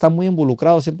pues está muy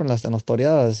involucrado siempre en las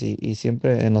toreadas y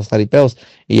siempre en los jaripeos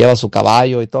y lleva su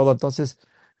caballo y todo. Entonces,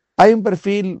 hay un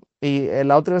perfil y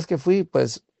la otra vez que fui,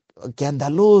 pues, que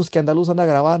andaluz anda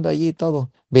grabando allí y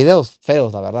todo. Videos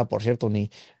feos, la verdad, por cierto, ni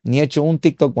he hecho un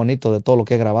TikTok bonito de todo lo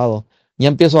que he grabado. Ya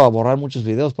empiezo a borrar muchos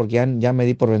videos porque ya me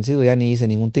di por vencido, ya ni hice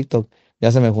ningún TikTok.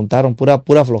 Ya se me juntaron, pura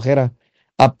flojera.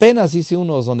 Apenas hice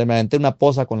unos donde me aventé una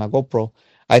poza con la GoPro.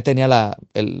 Ahí tenía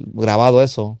el grabado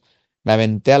eso. Me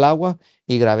aventé al agua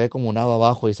y grabé como nado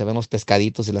abajo y se ven los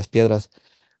pescaditos y las piedras.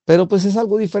 Pero pues es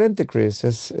algo diferente, Chris.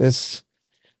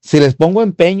 Si les pongo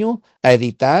empeño a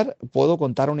editar, puedo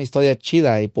contar una historia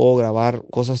chida y puedo grabar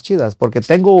cosas chidas, porque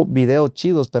tengo videos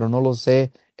chidos, pero no los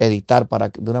sé editar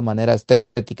de una manera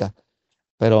estética.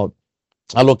 Pero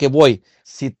a lo que voy,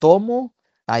 si tomo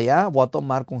allá, voy a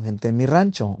tomar con gente en mi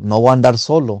rancho, no voy a andar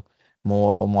solo, me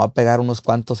voy a pegar unos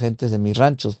cuantos gentes de mis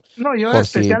ranchos, No, y ahora por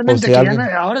especialmente si que ya, alguien.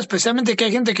 ahora especialmente que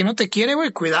hay gente que no te quiere,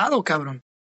 güey, cuidado, cabrón.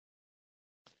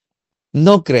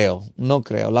 No creo.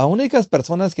 Las únicas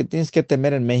personas que tienes que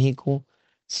temer en México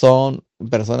son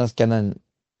personas que andan,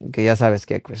 que ya sabes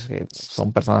pues, que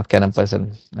son personas que andan pues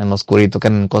en lo oscurito, que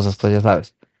andan en cosas, pues ya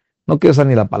sabes. No quiero usar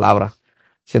ni la palabra.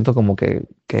 Siento como que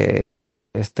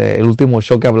el último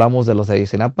show que hablamos de los de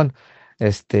Ayotzinapa,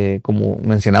 como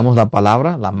mencionamos la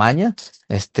palabra, la maña,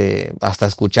 hasta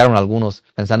escucharon algunos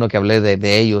pensando que hablé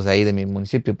de ellos, de ahí de mi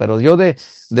municipio. Pero yo de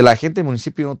la gente del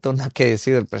municipio no tengo nada que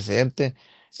decir del presidente.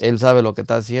 Él sabe lo que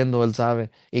está haciendo, él sabe.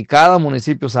 Y cada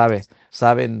municipio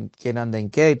saben quién anda en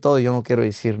qué y todo. Y yo no quiero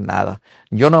decir nada.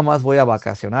 Yo nomás voy a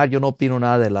vacacionar. Yo no opino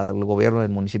nada del gobierno del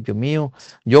municipio mío.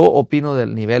 Yo opino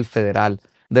del nivel federal.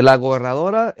 De la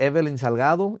gobernadora Evelyn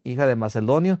Salgado, hija de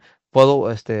Macedonio,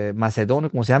 Macedonio,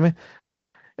 como se llame,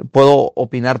 puedo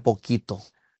opinar poquito.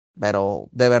 Pero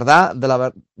de verdad,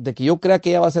 de que yo crea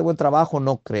que ella va a hacer buen trabajo,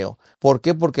 no creo. ¿Por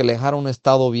qué? Porque le dejaron un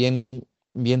estado bien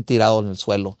tirado en el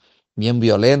suelo, bien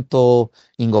violento,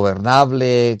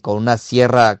 ingobernable, con una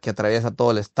sierra que atraviesa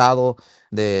todo el estado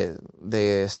de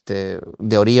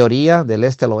orilla a orilla, del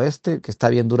este al oeste, que está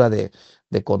bien dura de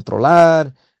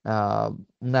controlar,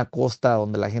 una costa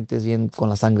donde la gente es bien con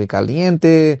la sangre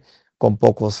caliente, con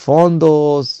pocos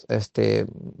fondos,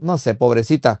 no sé,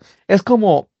 pobrecita. Es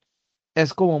como,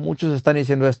 es como muchos están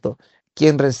diciendo esto.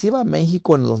 Quien reciba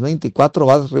México en el 2024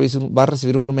 va a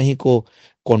recibir un México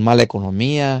con mala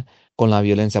economía, con la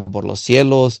violencia por los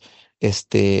cielos,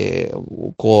 este,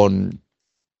 con,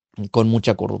 con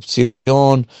mucha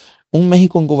corrupción, un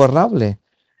México ingobernable.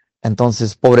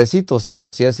 Entonces, pobrecitos,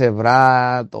 si es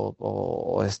Ebrard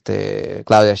o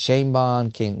Claudia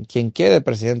Sheinbaum, quien quede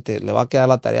presidente, le va a quedar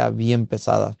la tarea bien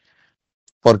pesada.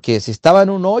 Porque si estaba en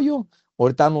un hoyo,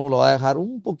 ahorita no lo va a dejar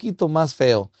un poquito más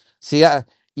feo. Sí,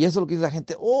 y eso es lo que dice la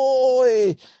gente.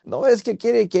 ¡Uy! No es que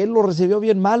quiere que él lo recibió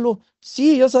bien malo.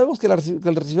 Sí, ya sabemos que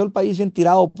él recibió el país bien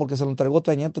tirado porque se lo entregó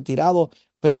Tañante tirado.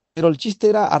 Pero el chiste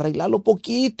era arreglarlo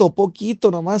poquito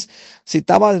nomás. Si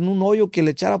estaba en un hoyo, que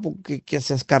le echara, que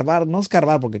se escarbar, no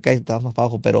escarbar porque cae te vas más para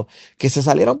abajo, pero que se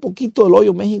saliera un poquito del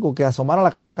hoyo México, que asomara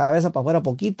la cabeza para afuera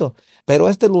poquito, pero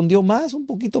lo hundió más, un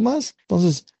poquito más.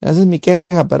 Entonces, esa es mi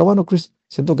queja. Pero bueno, Chris,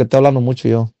 siento que estoy hablando mucho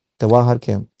yo. Te voy a dejar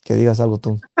que digas algo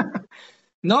tú.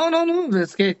 No, no, no,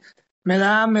 es que me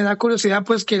da curiosidad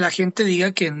pues que la gente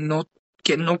diga que no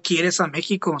quieres a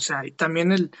México, o sea, y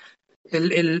también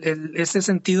Ese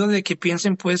sentido de que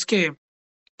piensen pues que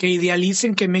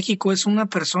idealicen que México es una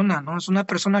persona, ¿no? Es una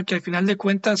persona que al final de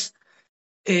cuentas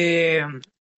eh,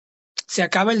 se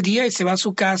acaba el día y se va a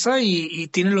su casa y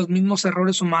tiene los mismos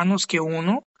errores humanos que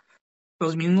uno,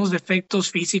 los mismos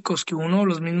defectos físicos que uno,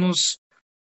 los mismos,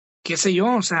 qué sé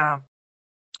yo, o sea,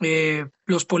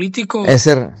 los políticos,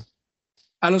 Ese,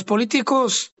 a los políticos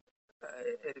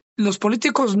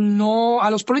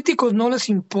no les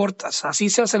importas, así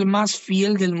seas el más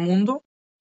fiel del mundo,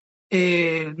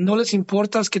 no les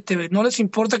importa no les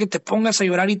importa que te pongas a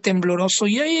llorar y tembloroso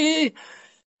y ay,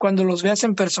 cuando los veas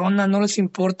en persona no les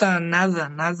importa nada,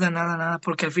 nada, nada, nada,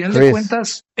 porque al final de Chris,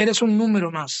 cuentas eres un número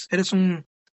más, eres un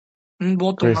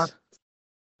voto más. Chris,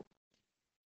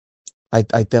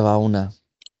 ahí te va una,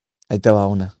 ahí te va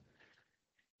una.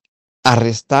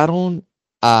 Arrestaron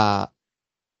a,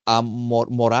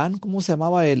 Morán, ¿cómo se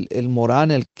llamaba el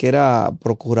Morán, el que era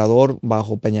procurador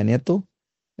bajo Peña Nieto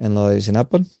en lo de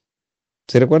Sinapa?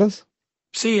 ¿Sí recuerdas?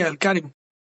 Sí, al Karim.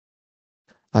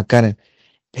 A Karen.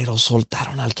 Pero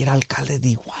soltaron al que era alcalde de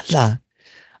Iguala,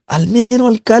 al mero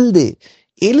alcalde.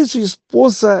 Él y su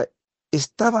esposa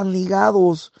estaban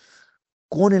ligados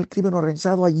con el crimen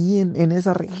organizado allí en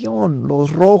esa región,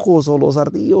 los rojos o los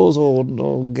ardillos o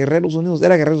no, Guerreros Unidos,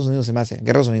 era Guerreros Unidos se me hace,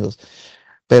 Guerreros Unidos,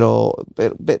 pero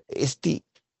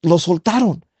lo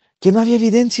soltaron, que no había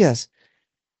evidencias.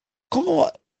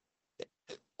 ¿Cómo?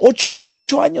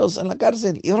 8 años en la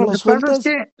cárcel y ahora Lo lo que pasa es sueltas.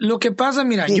 que, lo que pasa,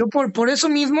 mira, ¿Qué? yo por eso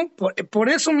mismo, por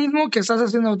eso mismo que estás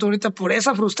haciendo tú ahorita, por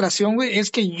esa frustración, güey,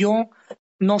 es que yo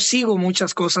no sigo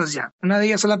muchas cosas ya. Una de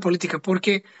ellas es la política,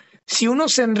 porque si uno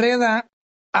se enreda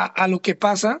a lo que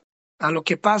pasa, a lo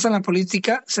que pasa en la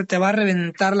política, se te va a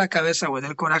reventar la cabeza, güey,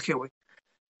 del coraje, güey.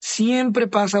 Siempre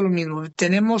pasa lo mismo.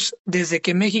 Tenemos desde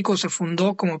que México se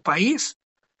fundó como país,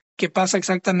 que pasa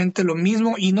exactamente lo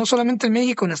mismo, y no solamente en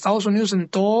México, en Estados Unidos, en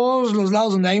todos los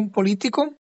lados donde hay un político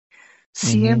Ujú.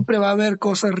 siempre va a haber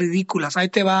cosas ridículas. Ahí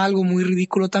te va algo muy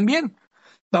ridículo también.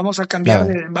 A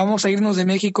ver, Vamos a irnos de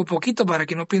México poquito para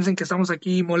que no piensen que estamos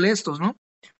aquí molestos, ¿no?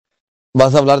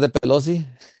 ¿vas a hablar de Pelosi?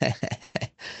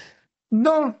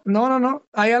 No, no, no, no.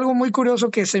 Hay algo muy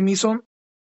curioso que se me hizo,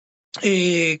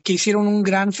 que hicieron un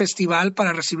gran festival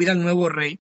para recibir al nuevo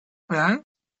rey, ¿verdad?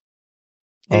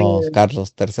 Oh, Eh,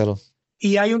 Carlos III.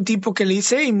 y hay un tipo que le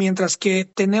dice, y mientras que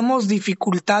tenemos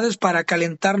dificultades para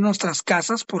calentar nuestras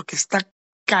casas, porque está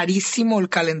carísimo el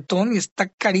calentón y está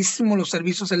carísimo los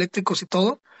servicios eléctricos y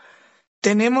todo,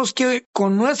 tenemos que,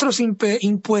 con nuestros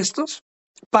impuestos,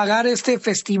 pagar este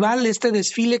festival, este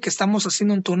desfile que estamos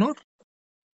haciendo en tu honor.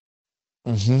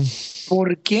 Ujú,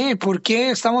 ¿Por qué? ¿Por qué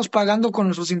estamos pagando con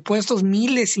nuestros impuestos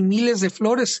miles y miles de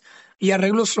flores y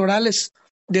arreglos florales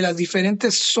de las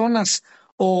diferentes zonas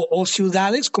o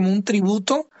ciudades como un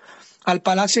tributo al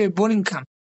Palacio de Buckingham?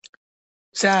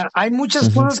 O sea, hay muchas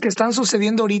ujú, cosas que están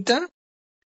sucediendo ahorita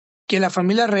que la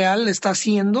familia real está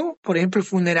haciendo, por ejemplo, el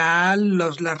funeral,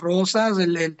 las rosas,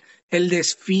 el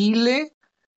desfile,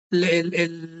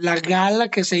 la gala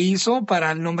que se hizo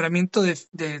para el nombramiento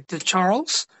de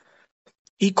Charles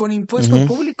y con impuesto ujú.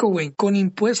 público, güey, con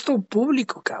impuesto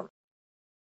público, cabrón.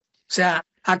 O sea,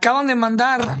 acaban de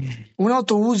mandar un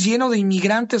autobús lleno de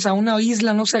inmigrantes a una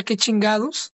isla, no sé a qué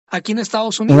chingados, aquí en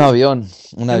Estados Un Unidos, avión,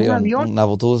 un en un avión, avión. un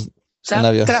autobús, O un sea,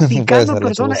 avión. Puede traficando ser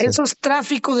personas. autobús, sí. Eso es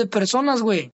tráfico de personas,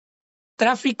 güey.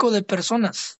 Tráfico de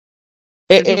personas.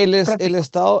 E- Eso es El, es, tráfico.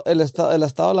 el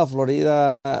estado de la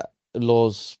Florida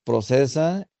los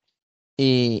procesa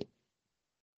y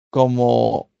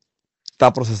como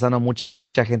está procesando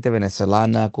mucha gente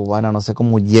venezolana, cubana, no sé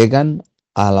cómo llegan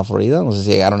a la Florida, no sé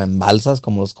si llegaron en balsas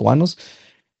como los cubanos,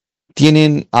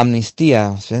 tienen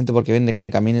amnistía, especialmente porque vienen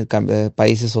de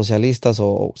países socialistas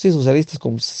o, sí, socialistas,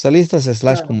 como socialistas slash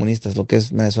Claro. comunistas, lo que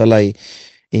es Venezuela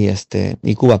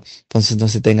y Cuba. Entonces no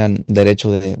se tengan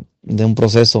derecho de un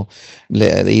proceso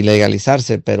y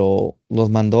legalizarse, pero los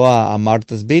mandó a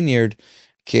Martha's Vineyard,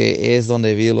 que es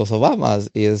donde viven los Obamas,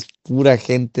 y es pura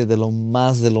gente de lo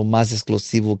más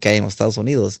exclusivo que hay en los Estados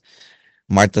Unidos.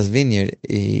 Martha's Vineyard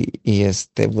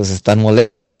pues están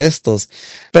molestos.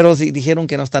 Pero sí dijeron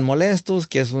que no están molestos,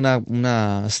 que es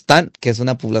una stunt, que es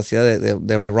una publicidad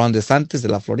de Ron DeSantis de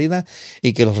la Florida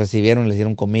y que los recibieron, les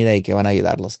dieron comida y que van a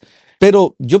ayudarlos.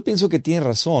 Pero yo pienso que tiene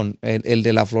razón. El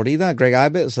de la Florida, Greg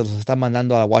Abbott, se los está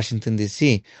mandando a Washington,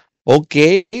 D.C. Ok,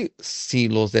 si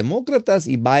los demócratas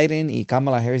y Biden y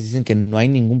Kamala Harris dicen que no hay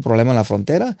ningún problema en la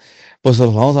frontera, pues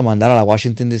los vamos a mandar a la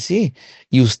Washington, D.C.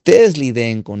 y ustedes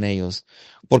lideen con ellos.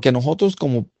 Porque nosotros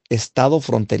como estado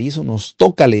fronterizo nos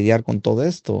toca lidiar con todo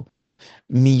esto.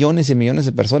 Millones y millones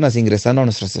de personas ingresando a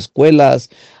nuestras escuelas,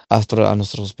 a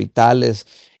nuestros hospitales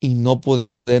y no poder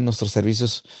nuestros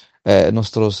servicios.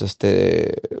 nuestras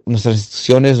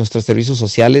instituciones, nuestros servicios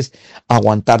sociales,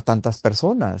 aguantar tantas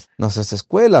personas, nuestras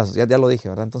escuelas, ya lo dije,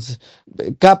 ¿verdad? Entonces,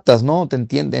 captas, ¿no? Se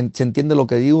entiende lo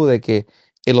que digo de que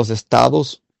en los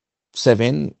estados se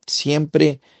ven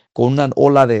siempre con una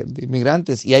ola de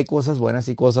inmigrantes y hay cosas buenas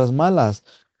y cosas malas,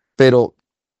 pero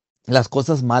las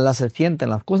cosas malas se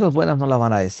sienten, las cosas buenas no las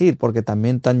van a decir, porque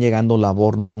también están llegando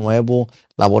labor nuevo,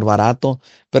 labor barato,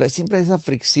 pero siempre hay esa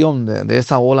fricción de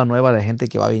esa ola nueva de gente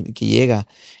que llega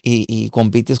y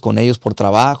compites con ellos por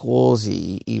trabajos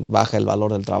y baja el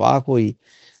valor del trabajo y,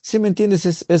 si me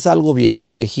entiendes, es algo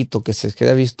viejito que se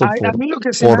queda visto A mí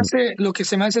por, lo que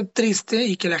se me hace triste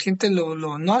y que la gente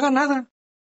no haga nada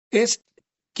es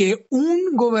que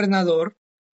un gobernador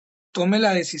tome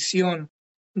la decisión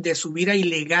de subir a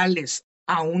ilegales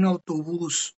a un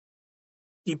autobús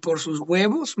y por sus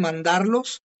huevos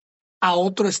mandarlos a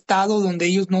otro estado donde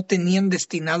ellos no tenían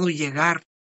destinado llegar.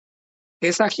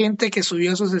 Esa gente que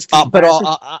subió esos pero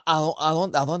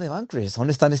 ¿a dónde van, Chris?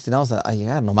 ¿Dónde están destinados a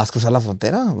llegar? ¿Nomás cruzar la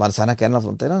frontera? ¿Van a quedar en la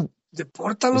frontera? O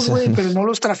depórtalos, sea, güey, pero no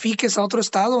los trafiques a otro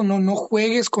estado, no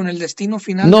juegues con el destino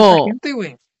final de esa no, gente,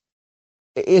 güey.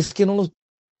 es que no los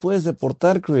puedes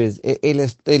deportar, Chris.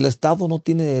 El Estado no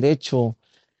tiene derecho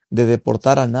de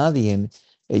deportar a nadie.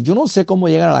 Yo no sé cómo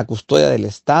llegan a la custodia del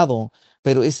Estado,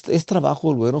 pero es trabajo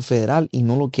del gobierno federal y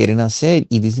no lo quieren hacer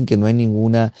y dicen que no hay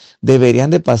ninguna. Deberían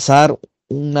de pasar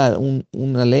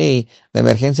una ley de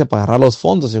emergencia para agarrar los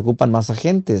fondos, se ocupan más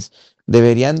agentes.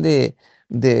 Deberían de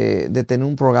tener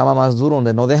un programa más duro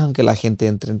donde no dejan que la gente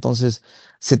entre. Entonces,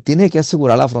 se tiene que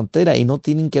asegurar la frontera y no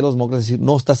tienen que los demócratas decir,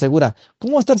 no está segura.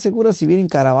 ¿Cómo va a estar segura si vienen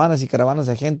caravanas y caravanas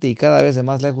de gente y cada vez de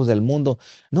más lejos del mundo?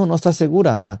 No, no está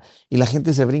segura. Y la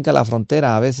gente se brinca la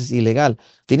frontera, a veces ilegal.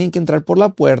 Tienen que entrar por la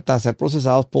puerta, ser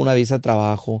procesados por una visa de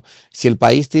trabajo. Si el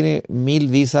país tiene 1,000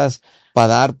 visas para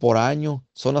dar por año,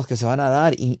 son las que se van a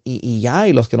dar y ya,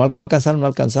 y los que no alcanzaron, no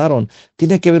alcanzaron.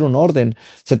 Tiene que haber un orden.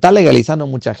 Se está legalizando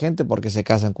mucha gente porque se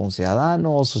casan con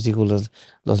ciudadanos, sus hijos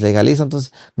los legalizan.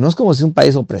 Entonces, no es como si un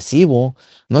país opresivo,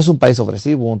 no es un país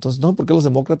opresivo. Entonces, no, porque los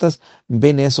demócratas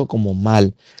ven eso como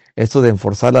mal. Esto de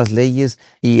enforzar las leyes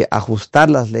y ajustar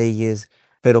las leyes,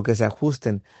 pero que se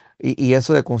ajusten. Y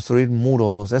eso de construir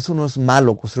muros, eso no es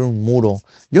malo, construir un muro.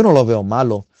 Yo no lo veo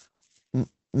malo.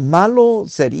 Malo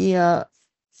sería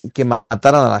que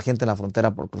mataran a la gente en la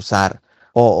frontera por cruzar.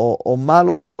 O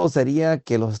malo sería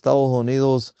que los Estados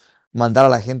Unidos mandara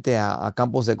a la gente a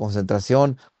campos de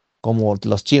concentración como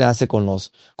los China hace con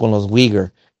los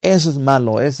Uyghur. Eso es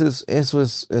malo, es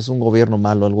un gobierno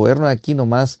malo. El gobierno de aquí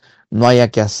nomás no haya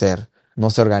que hacer,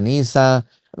 no se organiza,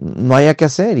 no haya que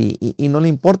hacer y no le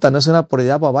importa, no es una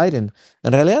prioridad para Biden.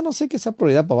 En realidad no sé qué sea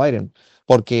prioridad para Biden,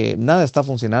 porque nada está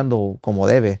funcionando como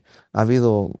debe. Ha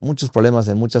habido muchos problemas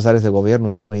en muchas áreas de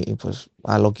gobierno y pues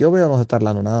a lo que yo veo no se está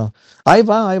arreglando nada. Ahí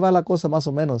va la cosa más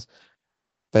o menos,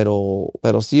 pero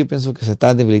sí yo pienso que se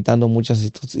están debilitando muchas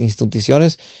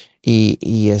instituciones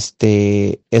y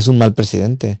es un mal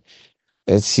presidente.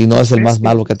 Si no es el más Pésimo,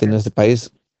 malo que ha tenido este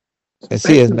país, sí,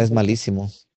 pésimo. es malísimo.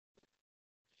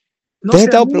 No Te he sé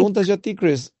a dado mí. preguntas yo a ti,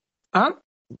 Chris. Ah,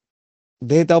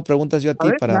 Te he dado preguntas yo a a ti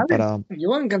ver, dale. para...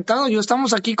 Yo encantado, yo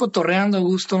estamos aquí cotorreando a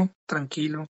gusto,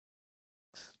 tranquilo.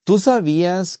 ¿Tú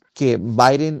sabías que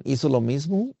Biden hizo lo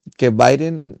mismo? Que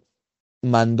Biden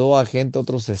mandó a gente a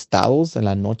otros estados en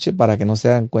la noche para que no se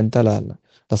dan cuenta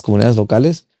las comunidades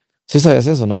locales. Sí sabías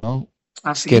eso, ¿no?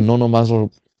 ¿Ah, Que sí? no nomás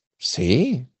lo...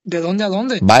 Sí, ¿De dónde a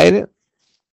dónde? Biden,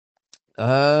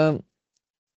 ah,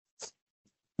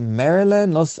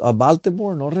 Maryland, no, a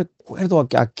Baltimore, no recuerdo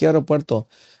a qué aeropuerto,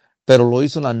 pero lo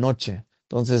hizo en la noche.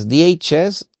 Entonces,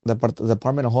 DHS,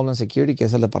 Department of Homeland Security, que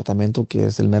es el departamento que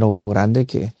es el mero grande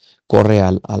que corre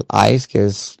al ICE, que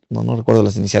es, no recuerdo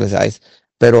las iniciales de ICE,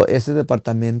 pero ese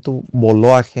departamento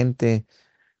voló a gente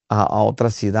a otra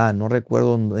ciudad, no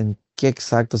recuerdo en qué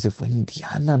exacto, si fue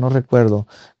Indiana, no recuerdo,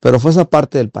 pero fue esa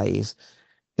parte del país.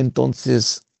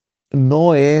 Entonces,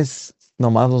 no es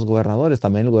nomás los gobernadores,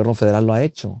 también el gobierno federal lo ha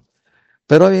hecho,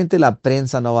 pero obviamente la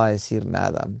prensa no va a decir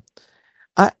nada.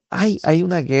 Hay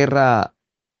una guerra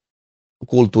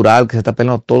cultural que se está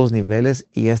peleando a todos los niveles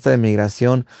y esta de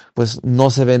migración, pues no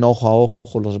se ven ojo a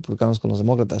ojo los republicanos con los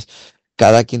demócratas.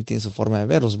 Cada quien tiene su forma de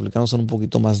ver. Los republicanos son un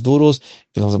poquito más duros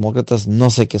y los demócratas no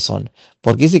sé qué son.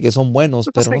 Porque dicen que son buenos,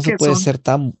 No pero sé no se qué puede son. ser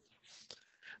tan...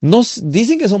 No,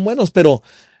 dicen que son buenos, pero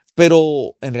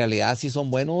en realidad si son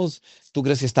buenos. ¿Tú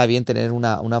crees que está bien tener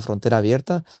una frontera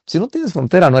abierta? Si no tienes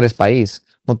frontera, no eres país.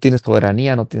 No tienes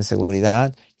soberanía, no tienes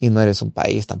seguridad y no eres un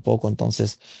país tampoco.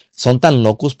 Entonces, son tan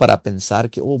locos para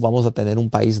pensar que vamos a tener un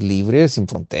país libre, sin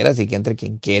fronteras y que entre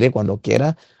quien quiere, cuando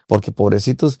quiera. porque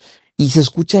pobrecitos, y se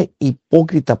escucha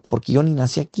hipócrita, porque yo ni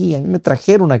nací aquí, a mí me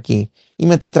trajeron aquí, y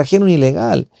me trajeron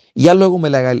ilegal, y ya luego me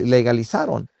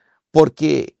legalizaron,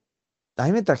 porque a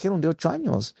mí me trajeron de 8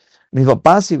 años. Mi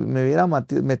papá, si me hubiera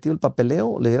metido el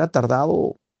papeleo, le hubiera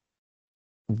tardado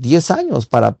 10 años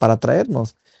para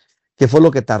traernos, que fue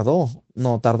lo que tardó.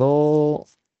 No, tardó,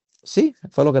 sí,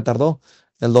 fue lo que tardó.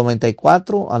 Del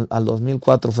 94 al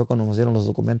 2004 fue cuando nos dieron los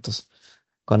documentos,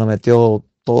 cuando metió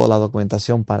toda la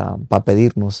documentación para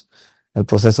pedirnos el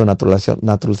proceso de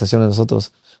naturalización de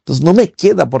nosotros. Entonces no me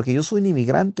queda porque yo soy un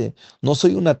inmigrante, no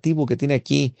soy un nativo que tiene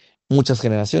aquí muchas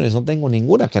generaciones, no tengo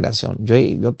ninguna generación.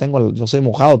 Yo soy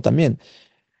mojado también.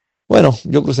 Bueno,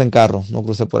 yo crucé en carro, no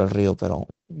crucé por el río, pero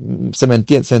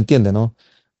se entiende, ¿no?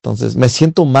 Entonces, me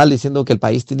siento mal diciendo que el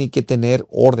país tiene que tener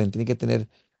orden, tiene que tener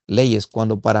leyes,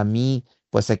 cuando para mí,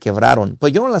 pues se quebraron.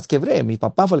 Pues yo no las quebré, mi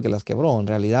papá fue el que las quebró. En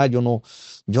realidad, yo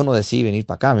no decidí venir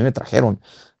para acá, a mí me trajeron.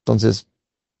 Entonces,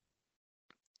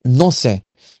 no sé.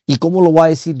 ¿Y cómo lo voy a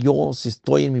decir yo si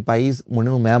estoy en mi país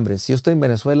muriéndome de hambre? Si yo estoy en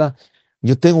Venezuela,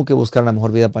 yo tengo que buscar una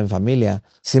mejor vida para mi familia.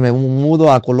 Si me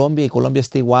mudo a Colombia y Colombia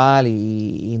está igual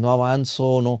y no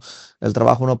avanzo, no, el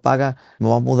trabajo no paga, me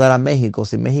voy a mudar a México.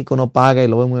 Si México no paga y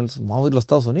lo vemos, vamos a ir a los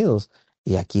Estados Unidos.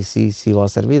 Y aquí sí, sí va a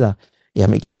ser vida. Y a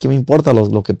mí, ¿qué me importa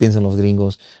lo que piensen los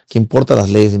gringos? ¿Qué importa las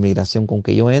leyes de inmigración? Con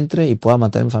que yo entre y pueda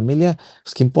mantener mi familia,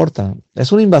 pues ¿qué importa?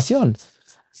 Es una invasión,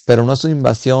 pero no es una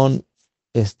invasión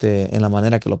en la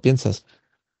manera que lo piensas.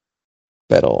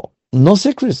 Pero no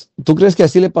sé, Chris, ¿tú crees que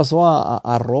así le pasó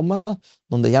a Roma,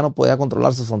 donde ya no podía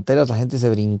controlar sus fronteras? La gente se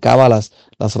brincaba las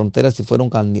fronteras y fueron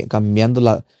cambiando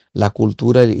la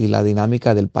cultura y la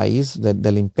dinámica del país,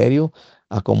 del imperio,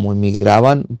 a cómo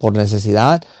inmigraban por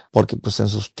necesidad, porque pues en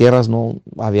sus tierras no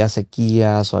había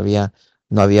sequías o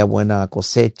no había buena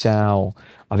cosecha o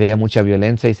había mucha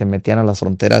violencia y se metían a las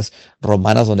fronteras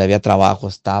romanas donde había trabajo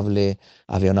estable,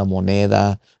 había una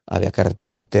moneda, había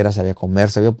carreteras, había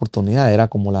comercio, había oportunidad, era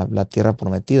como la tierra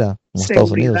prometida, como Estados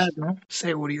Seguridad, Unidos. ¿no?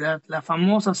 Seguridad, la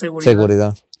famosa seguridad.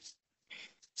 Seguridad.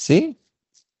 Sí,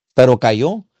 pero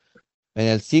cayó. En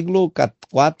el siglo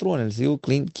IV, en el siglo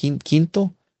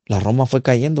quinto, la Roma fue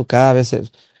cayendo, cada vez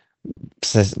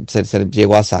se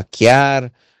llegó a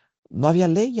saquear, no había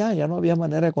ley ya no había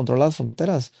manera de controlar las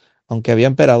fronteras, aunque había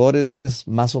emperadores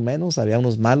más o menos, había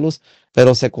unos malos,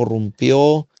 pero se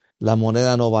corrompió, la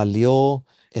moneda no valió,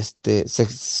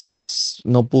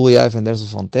 no pudo ya defender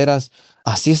sus fronteras.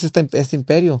 Así es este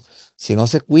imperio. Si no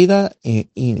se cuida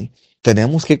y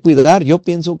tenemos que cuidar, yo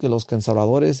pienso que los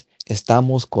conservadores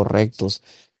estamos correctos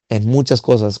en muchas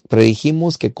cosas.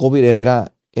 Predijimos que COVID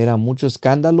era mucho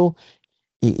escándalo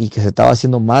y que se estaba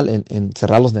haciendo mal en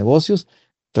cerrar los negocios.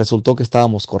 Resultó que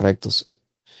estábamos correctos.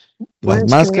 Las ¿Puedes creer,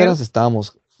 máscaras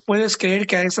estábamos, puedes creer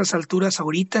que a estas alturas,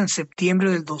 ahorita en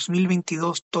septiembre del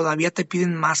 2022, todavía te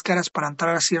piden máscaras para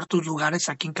entrar a ciertos lugares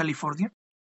aquí en California?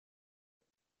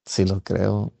 sí lo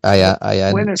creo, Pu-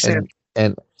 allá Puede ser.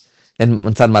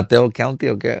 en San Mateo County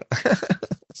o qué,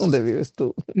 ¿dónde vives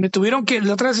tú? Me tuvieron que,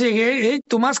 la otra vez llegué,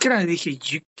 tu máscara, y dije,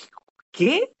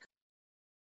 ¿qué?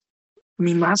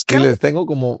 ¿Mi máscara? Diles, tengo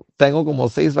como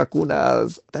 6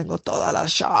 vacunas, tengo todas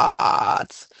las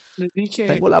shots, Le dije,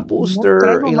 tengo la no booster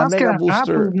traigo y la mega máscara. Ah,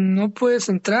 pues booster. no puedes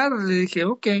entrar. Le dije,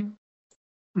 ok,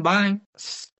 bye,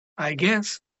 I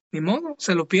guess. Ni modo,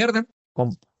 se lo pierden.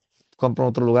 Com- Compro en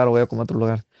otro lugar o voy a comer en otro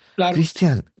lugar. Claro.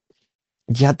 Cristian,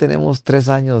 ya tenemos 3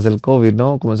 años del COVID,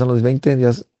 ¿no? Comenzaron los 20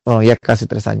 días, bueno, ya casi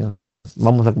 3 años.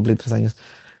 Vamos a cumplir 3 años.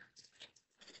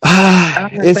 Ah,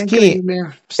 Es que,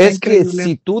 está es que increíble.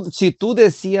 si tú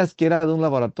decías que era de un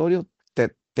laboratorio,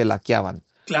 te laqueaban.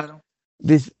 Claro.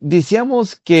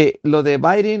 Decíamos que lo de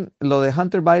Biden, lo de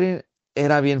Hunter Biden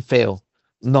era bien feo.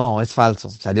 No, es falso,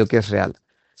 salió que es real.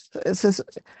 Es-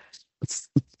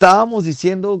 Estábamos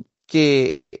diciendo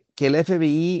que el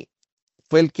FBI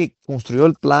fue el que construyó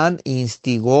el plan e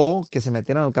instigó que se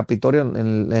metieran al Capitolio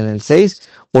en el 6.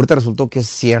 Ahorita resultó que es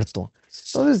cierto.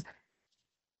 Entonces,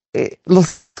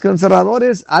 los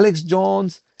conservadores, Alex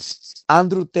Jones,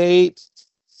 Andrew Tate,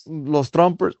 los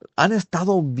Trumpers, han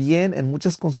estado bien en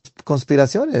muchas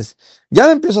conspiraciones. Ya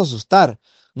me empiezo a asustar.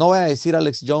 No voy a decir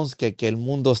Alex Jones que el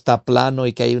mundo está plano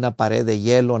y que hay una pared de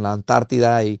hielo en la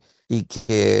Antártida y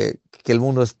que el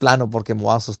mundo es plano, porque me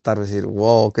va a asustar decir,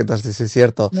 wow, ¿qué tal si sí es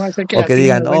cierto? No sé qué O que latina,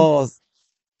 digan, güey. no,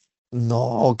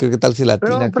 no, ¿qué tal si Pero,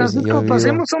 latina, Chris, y yo he Francisco, vivido?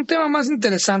 pasemos a un tema más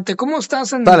interesante. ¿Cómo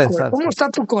estás Dale, sal, cómo sal. está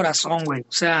tu corazón, güey?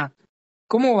 O sea,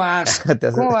 ¿cómo vas? Te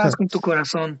hace- ¿Cómo vas con tu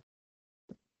corazón?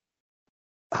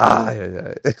 Ay, ay,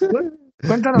 ay.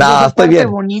 Cuéntanos No, esa estoy parte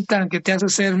bien. bonita que te hace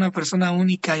ser una persona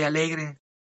única y alegre.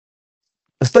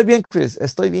 Estoy bien, Chris,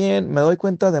 estoy bien, me doy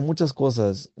cuenta de muchas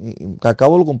cosas. Y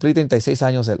acabo de cumplir 36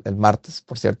 años el martes,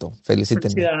 por cierto,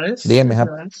 felicítenme. Felicidades, Díganme,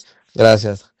 felicidades.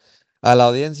 gracias. A la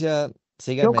audiencia, Yo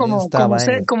síganme en Insta,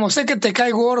 como sé que te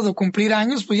cae gordo cumplir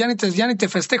años, pues ya ni te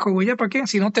festejo, güey, ¿ya para qué?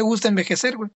 Si no te gusta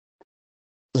envejecer, güey.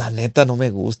 La neta no me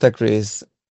gusta, Chris.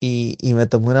 Y me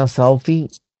tomé una selfie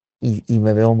y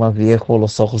me veo más viejo,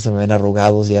 los ojos se me ven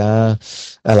arrugados ya,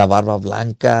 a la barba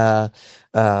blanca.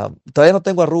 Todavía no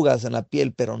tengo arrugas en la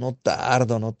piel, pero no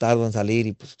tardo en salir.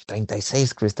 Y pues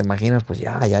 36, Chris, ¿te imaginas? Pues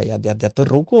ya estoy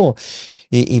ruco.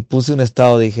 Y puse un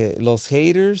estado, dije, los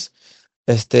haters,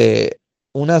 este,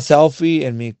 una selfie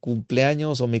en mi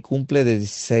cumpleaños o mi cumple de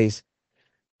 16,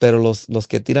 pero los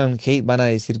que tiran hate van a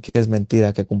decir que es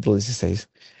mentira que cumplo 16.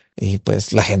 Y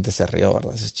pues la gente se rió,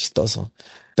 ¿verdad? Eso es chistoso.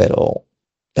 Pero,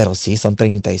 pero sí, son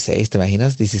 36, ¿te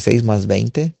imaginas? 16 más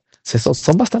 20.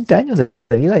 Son bastante años de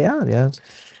vida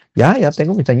ya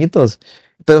tengo mis añitos.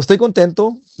 Pero estoy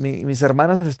contento, mis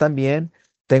hermanas están bien,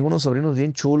 tengo unos sobrinos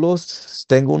bien chulos,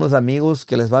 tengo unos amigos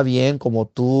que les va bien, como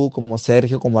tú, como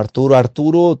Sergio, como Arturo.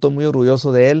 Arturo, estoy muy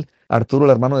orgulloso de él. Arturo,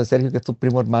 el hermano de Sergio, que es tu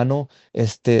primo hermano,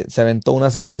 se aventó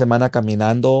una semana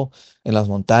caminando en las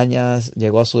montañas,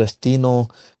 llegó a su destino.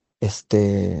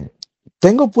 Este,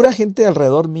 tengo pura gente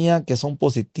alrededor mía que son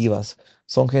positivas,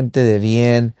 son gente de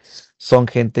bien, son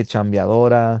gente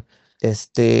chambeadora.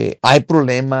 Hay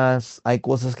problemas, hay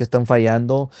cosas que están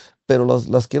fallando, pero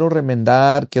los quiero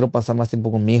remendar, quiero pasar más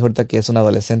tiempo con mi hijo, ahorita que es un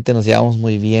adolescente, nos llevamos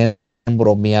muy bien,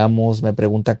 bromeamos, me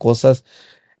pregunta cosas,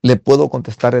 le puedo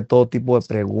contestar de todo tipo de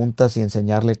preguntas y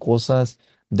enseñarle cosas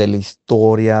de la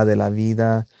historia, de la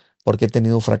vida, porque he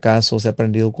tenido fracasos, he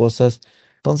aprendido cosas.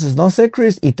 Entonces, no sé,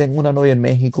 Chris, y tengo una novia en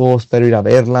México, espero ir a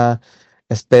verla,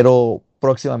 espero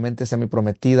próximamente sea mi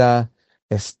prometida.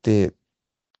 Este,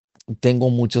 Tengo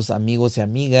muchos amigos y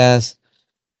amigas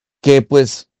que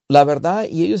pues la verdad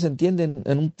y ellos entienden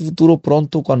en un futuro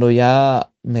pronto cuando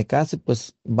ya me case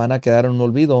pues van a quedar en un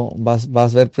olvido, vas a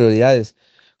ver prioridades.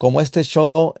 Como este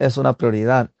show es una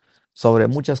prioridad sobre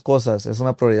muchas cosas, es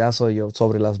una prioridad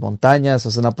sobre las montañas,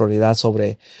 es una prioridad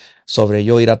sobre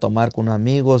yo ir a tomar con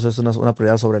amigos, es una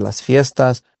prioridad sobre las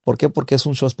fiestas. ¿Por qué? Porque es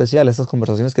un show especial, estas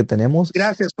conversaciones que tenemos,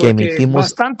 Gracias, que porque emitimos.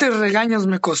 bastantes regaños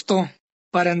me costó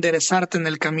para enderezarte en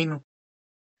el camino.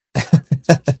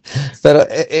 Pero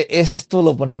esto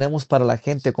lo ponemos para la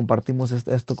gente, compartimos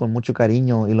esto con mucho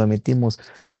cariño y lo emitimos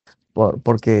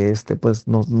porque pues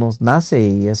nos nace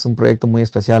y es un proyecto muy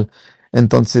especial.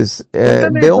 Entonces,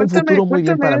 veo un futuro muy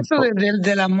bien Cuéntame para mí. eso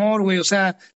del amor, güey. O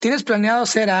sea, ¿tienes planeado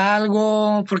hacer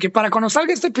algo? Porque para cuando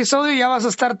salga este episodio ya vas a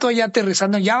estar todo ya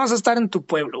aterrizando, ya vas a estar en tu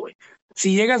pueblo, güey.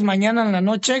 Si llegas mañana en la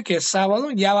noche, que es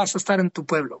sábado, ya vas a estar en tu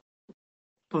pueblo,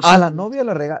 A la posiblemente. novia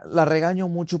la regaño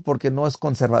mucho porque no es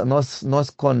conserva, no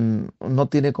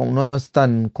tiene no es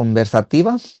tan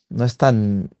conversativa, no es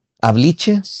tan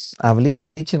habliche,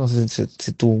 habliche, no sé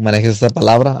si tú manejas esa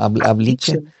palabra, Dice,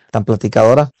 habliche, tan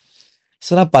platicadora.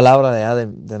 Es una palabra de allá de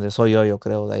donde soy yo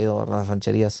creo, de ahí de las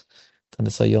rancherías,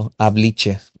 donde soy yo.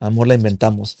 Habliche. Amor la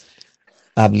inventamos.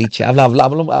 Habliche.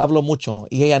 Hablo mucho.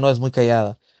 Y ella no es muy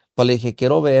callada. Pues le dije,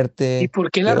 quiero ¿y verte,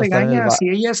 por qué la quiero estar en el regañas bar. si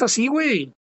ella es así,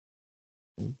 güey?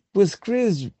 Pues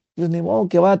Chris, pues ni modo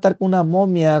que va a estar con una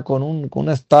momia, con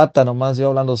una estatua, nomás yo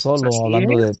hablando Pues solo, así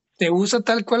hablando de. es. Te gusta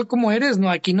tal cual como eres, ¿no?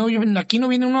 Aquí no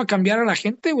viene uno a cambiar a la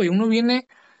gente, güey. Uno viene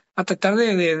a tratar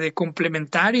de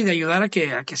complementar y de ayudar a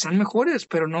que sean mejores,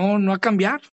 pero no a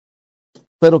cambiar.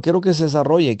 Pero quiero que se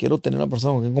desarrolle, quiero tener una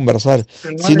persona con quien conversar.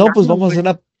 Pero no Si no, pues regaños, güey.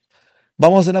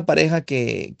 vamos a ser una pareja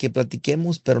que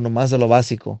platiquemos, pero nomás de lo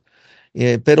básico.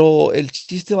 Pero el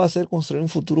chiste va a ser construir un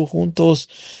futuro juntos.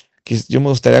 Que yo me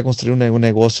gustaría construir un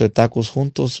negocio de tacos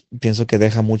juntos. Pienso que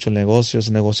deja mucho el negocio, es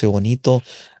un negocio bonito.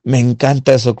 Me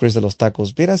encanta eso, Chris, de los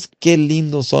tacos. Vieras qué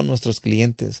lindos son nuestros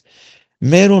clientes.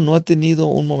 Mero no ha tenido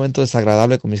un momento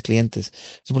desagradable con mis clientes.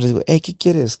 Siempre les digo, hey, ¿qué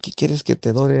quieres? ¿Qué quieres que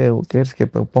te dore? ¿O quieres que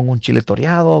ponga un chile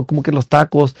toreado? ¿Cómo que los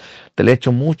tacos? ¿Te le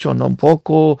echo mucho? ¿No un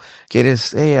poco?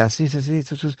 ¿Quieres, así, sí, sí,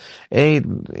 sí, sí, hey,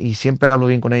 y siempre hablo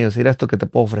bien con ellos. Mira esto que te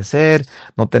puedo ofrecer.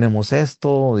 No tenemos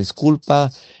esto,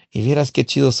 disculpa. Y vieras qué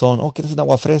chidos son. Oh, ¿quieres un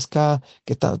agua fresca?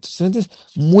 ¿Qué tal? ¿Sí me entiendes?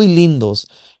 Muy lindos.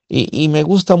 Y me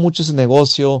gusta mucho ese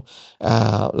negocio.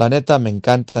 La neta me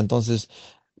encanta. Entonces,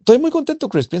 estoy muy contento,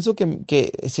 Chris. Pienso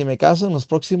que si me caso en los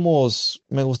próximos,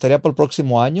 me gustaría por el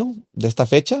próximo año de esta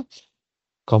fecha,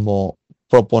 como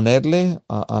proponerle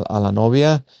a la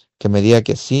novia que me diga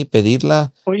que sí,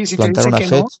 pedirla, Oye, si te plantar dice una que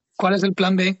no, fecha. ¿cuál es el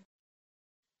plan B?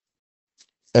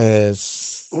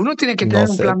 Uno tiene que No tener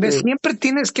un sé, plan B. Chris. Siempre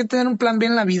tienes que tener un plan B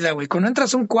en la vida, güey. Cuando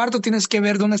entras a un cuarto tienes que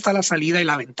ver dónde está la salida y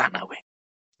la ventana, güey.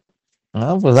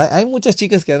 Ah, pues hay muchas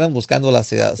chicas que andan buscando la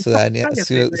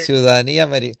Cállate, güey. ciudadanía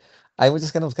hay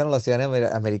muchas que andan buscando la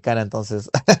ciudadanía americana, entonces.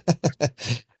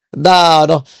 No,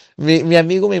 no. Mi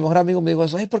mejor amigo me dijo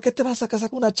eso, "Ay, ¿por qué te vas a casar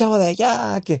con una chava de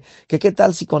allá? ¿Qué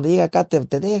tal si cuando llega acá te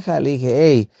deja?" Le dije,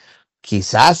 hey,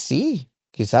 quizás sí,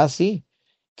 quizás sí.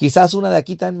 Quizás una de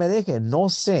aquí también me deje, no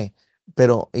sé.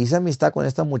 Pero hice amistad con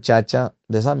esta muchacha,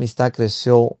 de esa amistad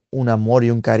creció un amor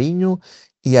y un cariño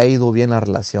y ha ido bien la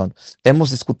relación.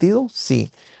 ¿Hemos discutido?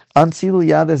 Sí. Han sido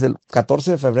ya desde el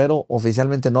 14 de febrero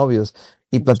oficialmente novios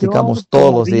y Yo platicamos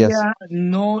todos los días. todavía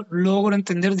no logro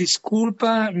entender,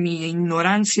 disculpa mi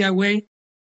ignorancia, güey,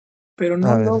 pero no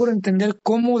A ver. logro entender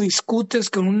cómo discutes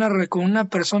con con una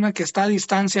persona que está a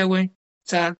distancia, güey. O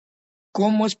sea,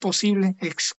 ¿cómo es posible?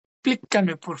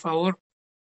 Explícame, por favor.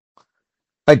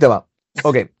 Ahí te va.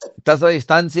 Ok, estás a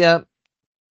distancia,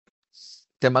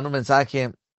 te mando un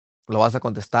mensaje, lo vas a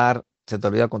contestar, se te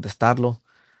olvida contestarlo,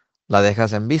 la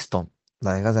dejas en visto,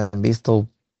 la dejas en visto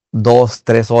 2,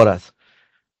 3 horas,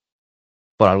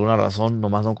 por alguna razón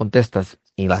nomás no contestas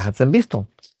y la dejas en visto,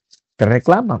 te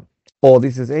reclaman. O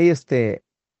dices, hey,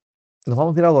 nos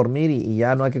vamos a ir a dormir y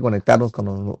ya no hay que conectarnos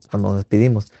cuando nos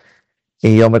despedimos.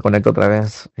 Y yo me conecto otra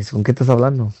vez. Dice, ¿con qué estás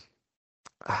hablando?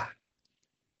 Ah,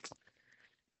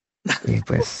 y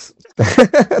pues,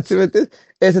 ¿sí me entiendes?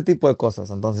 Ese tipo de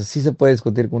cosas. Entonces, sí se puede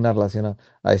discutir con una relación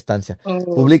a distancia. Oh,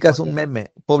 Publicas un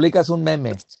meme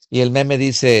y el meme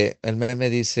dice,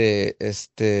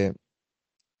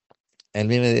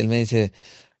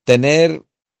 tener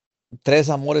tres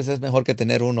amores es mejor que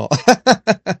tener uno.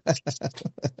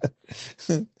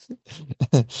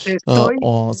 Oh, estoy,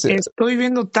 oh, sí. estoy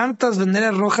viendo tantas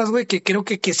banderas rojas, güey, que creo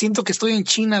que siento que estoy en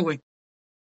China, güey.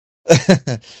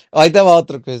 Ahí te va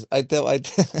otro, Chris. Estás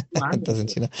en Madre.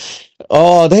 China.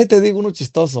 Oh, déjate digo uno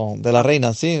chistoso de la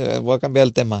reina, sí, voy a cambiar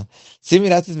el tema. Sí,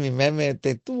 miraste mi meme,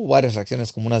 tuvo varias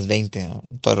reacciones, como unas 20, ¿no?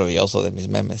 Estoy orgulloso de mis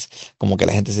memes, como que a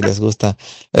la gente sí les gusta.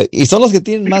 Y son los que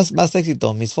tienen más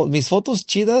éxito. Mis fotos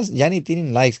chidas ya ni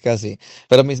tienen likes casi,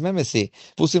 pero mis memes sí.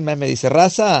 Puse un meme, dice,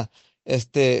 raza,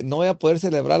 no voy a poder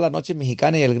celebrar la noche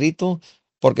mexicana y el grito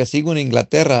porque sigo en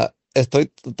Inglaterra.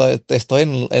 Estoy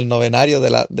en el novenario de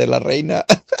la reina.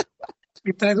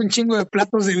 Y traes un chingo de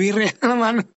platos de birria,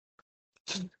 mano.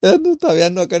 Todavía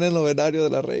no acá en el novenario de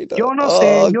la reina. Yo no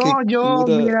sé, Oh, qué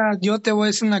cura. mira, yo te voy a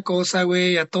decir una cosa,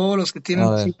 güey, a todos los que A tienen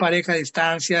ver. así pareja a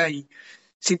distancia y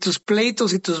si tus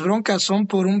pleitos y tus broncas son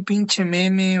por un pinche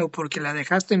meme o porque la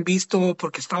dejaste en visto o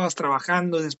porque estabas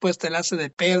trabajando y después te la hace de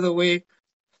pedo, güey.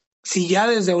 Si ya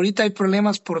desde ahorita hay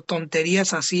problemas por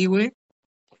tonterías así, güey,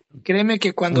 créeme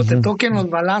que cuando te Ujú. toquen los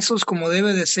balazos como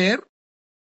debe de ser,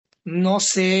 no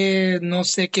sé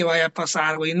qué vaya a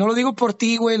pasar, güey. No lo digo por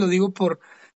ti, güey, lo digo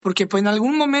porque pues en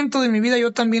algún momento de mi vida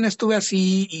yo también estuve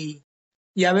así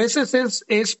y a veces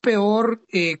es peor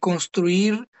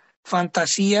construir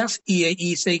fantasías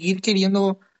y seguir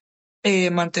queriendo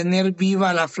mantener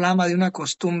viva la flama de una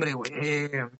costumbre, güey.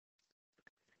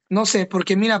 No sé,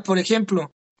 porque mira, por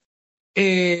ejemplo,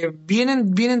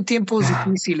 vienen tiempos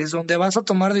difíciles donde vas a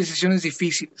tomar decisiones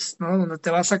difíciles, ¿no? Donde te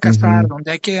vas a casar, Ujú.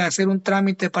 donde hay que hacer un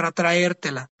trámite para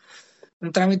traértela,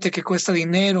 un trámite que cuesta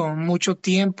dinero, mucho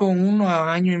tiempo, 1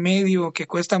 año y medio, que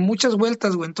cuesta muchas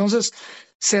vueltas, güey. Entonces,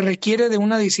 se requiere de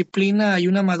una disciplina y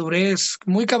una madurez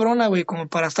muy cabrona, güey, como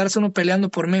para estarse uno peleando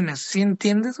por memes. ¿Sí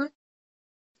entiendes, güey?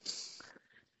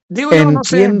 Digo yo, no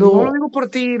sé, no lo Entiendo digo por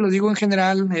ti, lo digo en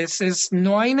general.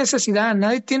 No hay necesidad,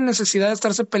 nadie tiene necesidad de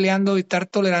estarse peleando y estar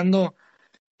tolerando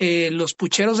los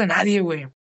pucheros de nadie, güey.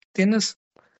 ¿Entiendes?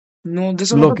 No, de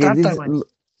eso no lo se que trata, dices, güey.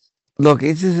 lo que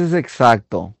dices es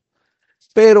exacto,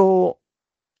 pero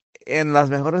en las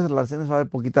mejores relaciones va a haber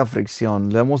poquita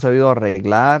fricción. Lo hemos sabido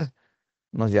arreglar,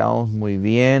 nos llevamos muy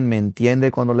bien, me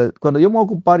entiende. Cuando yo me voy a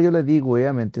ocupar, yo le digo,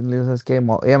 ella me entiende, le digo, ¿sabes qué?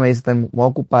 Ella me dice, me voy a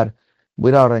ocupar,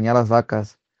 voy a ir a ordeñar las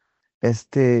vacas.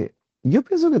 Yo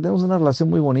pienso que tenemos una relación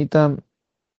muy bonita,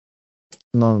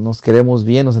 nos queremos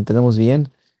bien, nos entendemos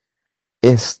bien.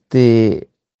 Este,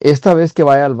 esta vez que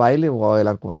vaya al baile, voy a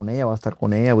bailar con ella, voy a estar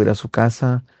con ella, voy a ir a su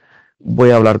casa, voy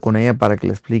a hablar con ella para que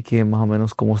le explique más o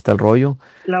menos cómo está el rollo.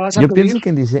 ¿La vas a Yo pedir? pienso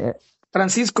que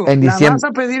Francisco, en ¿la vas diciembre,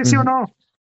 a pedir sí o no?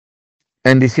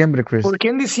 en diciembre, Chris. ¿Por qué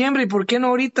en diciembre y por qué no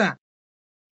ahorita?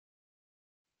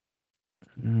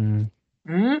 Mm,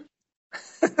 ¿Mm?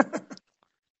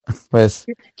 Pues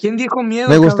 ¿Quién dijo me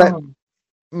miedo, gusta, cabrón?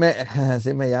 sí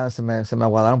se me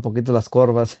aguadaron un poquito las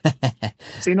corvas.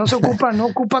 Si no se ocupa, no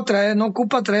ocupa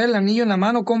traer el anillo en la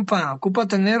mano, compa. Ocupa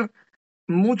tener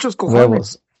muchos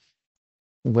cojones.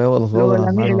 Huevos, los huevos de las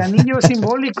El manos. anillo es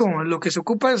simbólico. Lo que se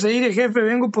ocupa es decir, jefe,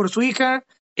 vengo por su hija.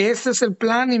 Este es el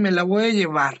plan y me la voy a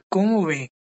llevar. ¿Cómo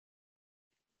ve?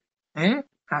 ¿Eh?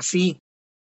 así.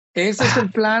 Este es el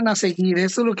Ah, plan a seguir,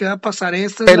 esto es lo que va a pasar,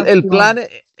 esta es la El, el acción. plan,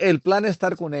 el plan es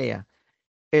estar con ella.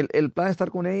 El plan es estar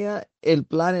con ella. El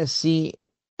plan es sí,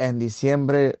 en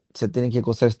diciembre se tiene que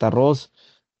cocer este arroz,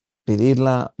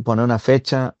 pedirla, poner una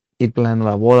fecha, ir planeando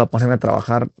la boda, ponerme a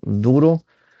trabajar duro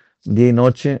día y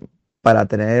noche para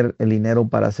tener el dinero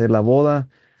para hacer la boda.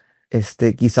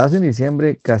 Quizás en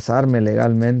diciembre casarme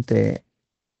legalmente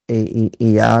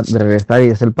y ya regresar y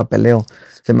hacer el papeleo.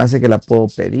 Se me hace que la puedo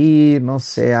pedir, no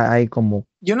sé, hay como,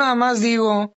 Yo nada más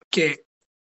digo que,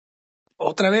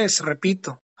 otra vez,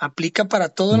 repito, aplica para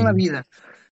todo en la ujú, vida.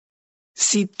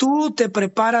 Si tú te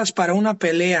preparas para una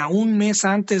pelea un mes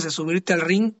antes de subirte al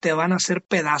ring, te van a hacer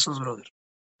pedazos, brother.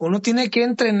 Uno tiene que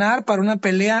entrenar para una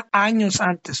pelea años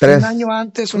antes, un tres. año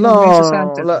antes, unos meses No,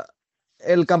 antes.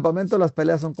 el campamento, las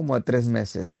peleas son como de 3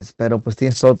 meses, pero pues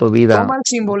tienes toda tu Toma vida. el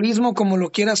simbolismo como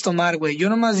lo quieras tomar, güey. Yo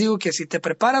nomás digo que si te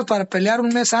preparas para pelear un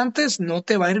mes antes, no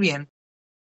te va a ir bien.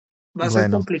 Va a ser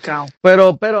Bueno, complicado.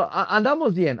 pero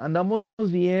andamos bien.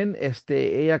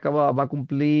 Ella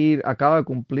acaba de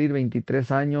cumplir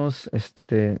 23 años,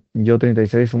 yo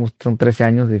 36, son 13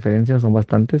 años de diferencia, son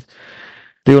bastantes.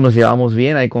 Digo, nos llevamos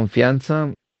bien, hay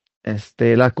confianza.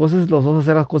 Las cosas, los dos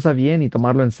hacer las cosas bien y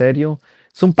tomarlo en serio.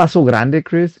 Es un paso grande,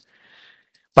 Chris.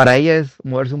 Para ella es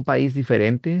moverse a un país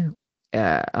diferente,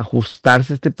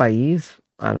 ajustarse a este país,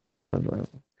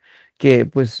 que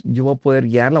pues yo voy a poder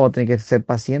guiarla, voy a tener que ser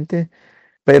paciente,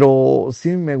 pero sí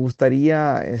me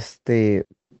gustaría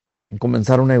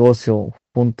comenzar un negocio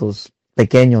juntos,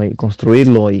 pequeño, y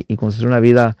construirlo y construir una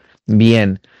vida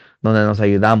bien, donde nos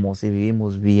ayudamos y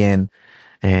vivimos bien.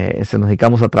 Nos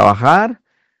dedicamos a trabajar,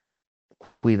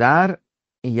 cuidar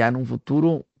y ya en un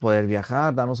futuro poder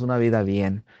viajar, darnos una vida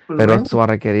bien. Pues Pero bueno, eso va a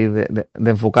requerir de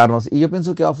enfocarnos y yo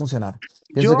pienso que va a funcionar.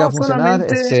 Pienso que va yo a funcionar.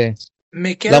 solamente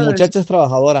me La queda, muchacha es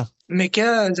trabajadora. me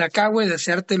queda desde acá, güey,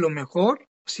 desearte lo mejor.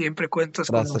 Siempre cuentas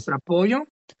con Gracias. nuestro apoyo.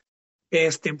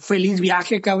 Feliz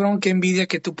viaje, cabrón. Qué envidia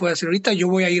que tú puedas ir ahorita. Yo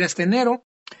voy a ir este enero.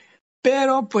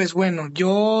 Pero, pues bueno,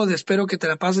 yo espero que te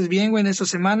la pases bien, güey, en esta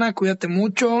semana. Cuídate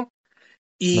mucho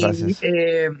y Gracias.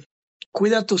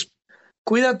 cuida tus,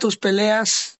 cuida tus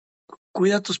peleas,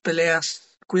 cuida tus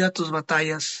peleas, cuida tus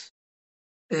batallas.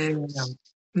 Eh,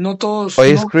 no todos,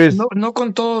 Oye, no, Chris, no, no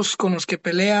con todos con los que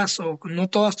peleas o no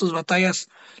todas tus batallas,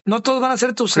 no todos van a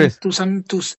ser Chris,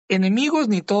 tus enemigos,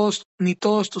 ni todos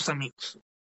tus amigos.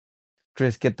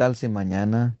 Chris, ¿qué tal si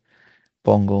mañana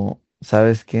pongo,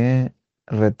 ¿sabes qué?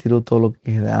 Retiro todo lo que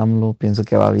dije de AMLO, pienso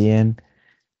que va bien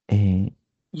eh,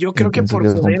 Yo y creo que pienso por que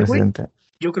es un joder, güey, presidente.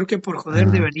 yo creo que por joder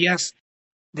Ah,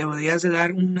 deberías de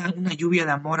dar una lluvia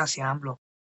de amor hacia AMLO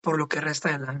por lo que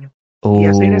resta del año y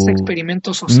hacer ese uh,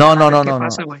 experimento social no, a no, ver no, qué no,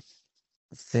 pasa, no. güey.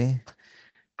 Sí.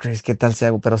 Chris, ¿qué tal si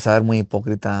hago? Pero saber muy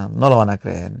hipócrita. No lo van a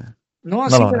creer. No, No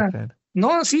así lo van a verá. creer.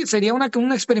 No, así sería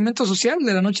un experimento social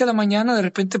de la noche a la mañana, de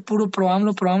repente puro pro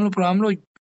AMLO, pro AMLO, pro AMLO,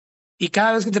 y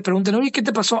cada vez que te pregunten, oye, ¿qué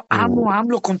te pasó? Uh, Amo a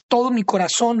AMLO con todo mi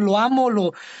corazón, lo amo,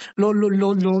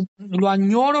 lo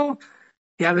añoro.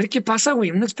 Y a ver qué pasa, güey.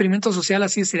 Un experimento social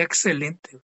así sería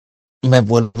excelente. Me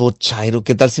vuelvo chairo.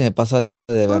 ¿Qué tal si me pasa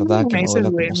de Por verdad unos que me meses, vuelva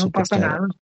güey, como no super pasa chairo? nada.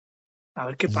 A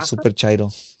ver qué Un pasa. super chairo.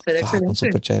 Sería Fuck, un excelente.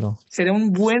 super chairo. Sería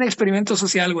un buen experimento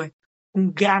social, güey.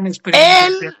 Un gran experimento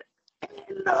Él social.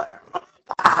 no,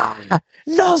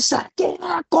 no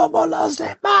saquea como los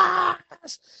demás.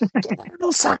 Que eran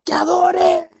los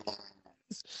saqueadores.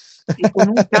 Y con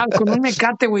un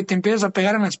mecate, güey, te empiezas a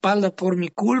pegar en la espalda por mi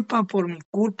culpa,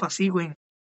 sí, güey.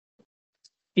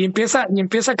 Y empieza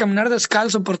a caminar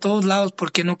descalzo por todos lados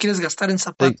porque no quieres gastar en Sí.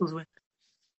 zapatos, güey.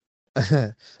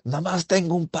 Nada más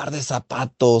tengo un par de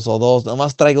zapatos o dos. Nada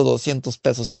más traigo 200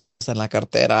 pesos en la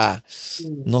cartera.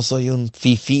 Mm. No soy un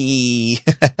fifí.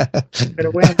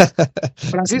 Pero bueno, No,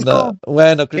 Francisco,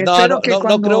 bueno, Chris, no, espero no, que no,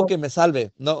 no creo que me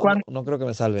salve. No, no, cuan- no creo que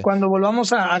me salve. cuando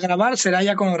volvamos a grabar, será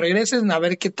ya cuando regreses, a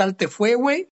ver qué tal te fue,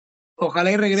 güey.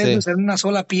 Ojalá y regreses Sí. en una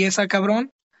sola pieza,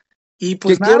 cabrón. Y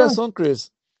pues ¿Qué nada, horas son,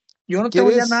 Chris? yo no tengo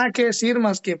ya ¿Quieres, nada que decir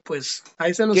más que pues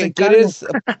ahí se los qué, encargo. quieres,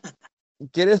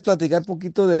 quieres platicar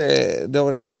poquito de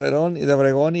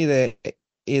Obregón y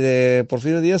de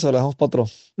Porfirio Díaz o lo dejamos para otro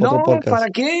No, ¿para podcast?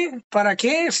 qué? ¿Para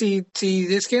qué? Si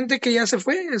es gente que ya se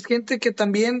fue, es gente que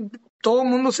también todo el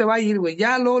mundo se va a ir, güey.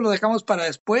 Ya lo dejamos para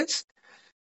después.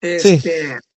 Sí,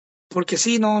 Este, porque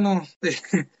sí, no.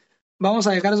 Vamos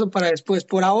a dejar eso para después.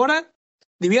 Por ahora,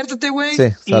 diviértete, güey.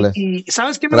 sí, sale. Y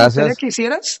 ¿sabes qué me gustaría Gracias. que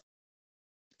hicieras?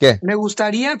 ¿Qué? Me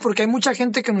gustaría, porque hay mucha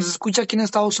gente que nos escucha aquí en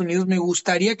Estados Unidos, me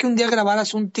gustaría que un día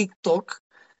grabaras un TikTok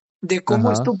de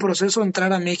cómo es tu Ajá. proceso de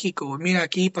entrar a México, güey. Mira,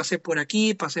 aquí, pasé por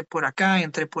acá,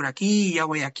 entré por aquí, ya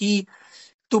voy aquí.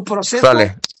 Tu proceso,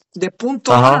 Sale. de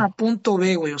punto A a punto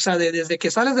B, güey. O sea, desde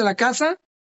que sales de la casa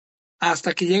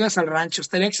hasta que llegas al rancho.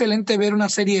 Estaría excelente ver una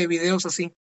serie de videos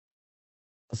así.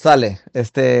 Sale,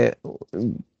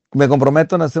 me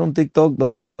comprometo en hacer un TikTok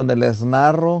donde les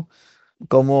narro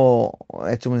cómo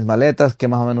he hecho mis maletas, qué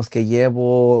más o menos que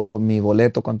llevo, mi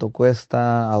boleto, cuánto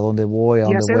cuesta, a dónde voy, a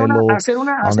Y dónde vuelo,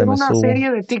 a dónde hacer me una subo. serie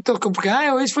de TikTok, porque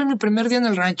hoy fue mi primer día en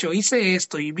el rancho, hice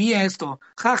esto y vi esto,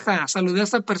 jaja, saludé a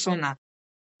esta persona.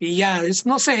 Y ya,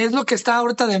 no sé, es lo que está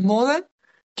ahorita de moda,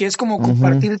 que es como Ujú.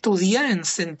 compartir tu día en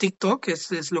TikTok,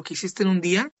 es lo que hiciste en un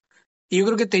día. Y yo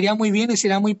creo que te iría muy bien y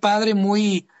sería muy padre,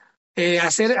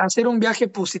 hacer un viaje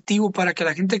positivo para que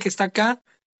la gente que está acá,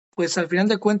 pues al final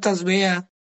de cuentas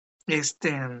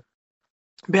este,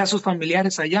 vea a sus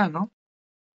familiares allá, ¿no?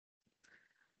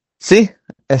 Sí,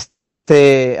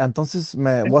 entonces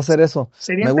me voy a hacer eso.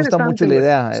 Sería Me gusta mucho interesante, la güey.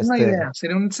 idea, Es una idea,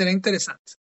 sería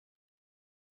interesante.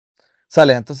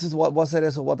 sale, entonces voy a hacer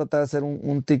eso, voy a tratar de hacer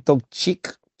un TikTok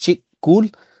chic,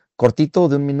 cool, cortito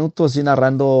de 1 minuto, así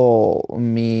narrando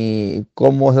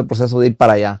cómo es el proceso de ir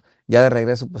para allá. Ya de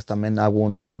regreso, pues también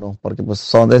hago uno, porque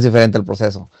pues es diferente el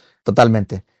proceso,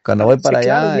 totalmente. Cuando voy Sí, para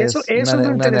claro, allá y eso, es eso es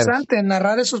lo una energía. interesante,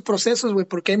 narrar esos procesos, güey,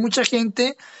 porque hay mucha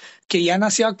gente que ya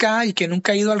nació acá y que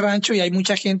nunca ha ido al rancho y hay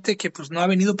mucha gente que pues no ha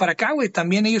venido para acá, güey.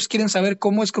 También ellos quieren saber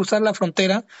cómo es cruzar la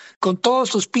frontera con todos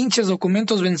sus pinches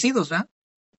documentos vencidos, ¿verdad?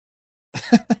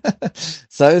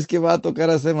 ¿Sabes qué va a tocar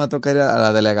hacer? Me va a tocar ir a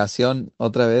la delegación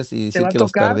otra vez y Te va decir a que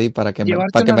los tocar perdí para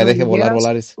llevarte que me deje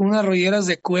volar ese. unas rodilleras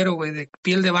de cuero, güey, de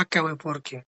piel de vaca, güey,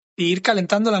 porque y ir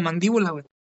calentando la mandíbula, güey.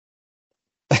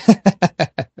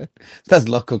 Estás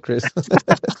loco, Chris.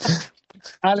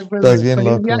 Dale, pues, güey, Estás bien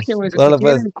feliz loco. viaje, güey, se te Bueno,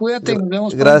 quiere, pues, cuídate y nos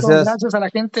vemos pronto. gracias. Gracias a la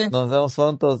gente. Nos vemos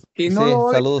pronto. Y no Sí,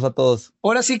 lo saludos a todos.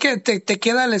 Ahora sí que te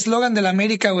queda el eslogan de la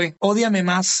América, güey. Ódiame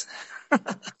más.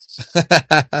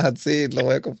 Sí, lo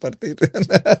voy a compartir.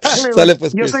 Dale, güey. Sale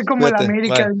pues, Yo soy Chris. como el Cuídate.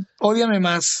 América. Bye. Ódiame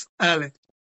más. Dale.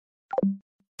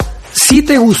 Si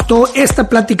te gustó esta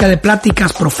plática de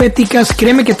pláticas proféticas,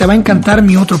 créeme que te va a encantar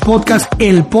mi otro podcast,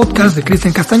 el podcast de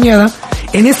Cristian Castañeda.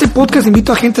 En este podcast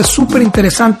invito a gente súper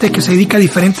interesante que se dedica a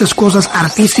diferentes cosas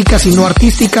artísticas y no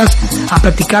artísticas, a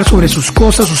platicar sobre sus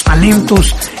cosas, sus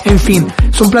talentos, en fin.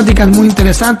 Son pláticas muy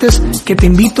interesantes que te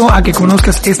invito a que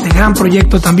conozcas este gran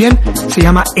proyecto también. Se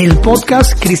llama El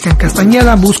Podcast Cristian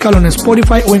Castañeda. Búscalo en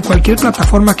Spotify o en cualquier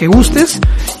plataforma que gustes.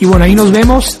 Y bueno, ahí nos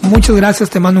vemos. Muchas gracias.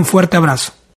 Te mando un fuerte abrazo.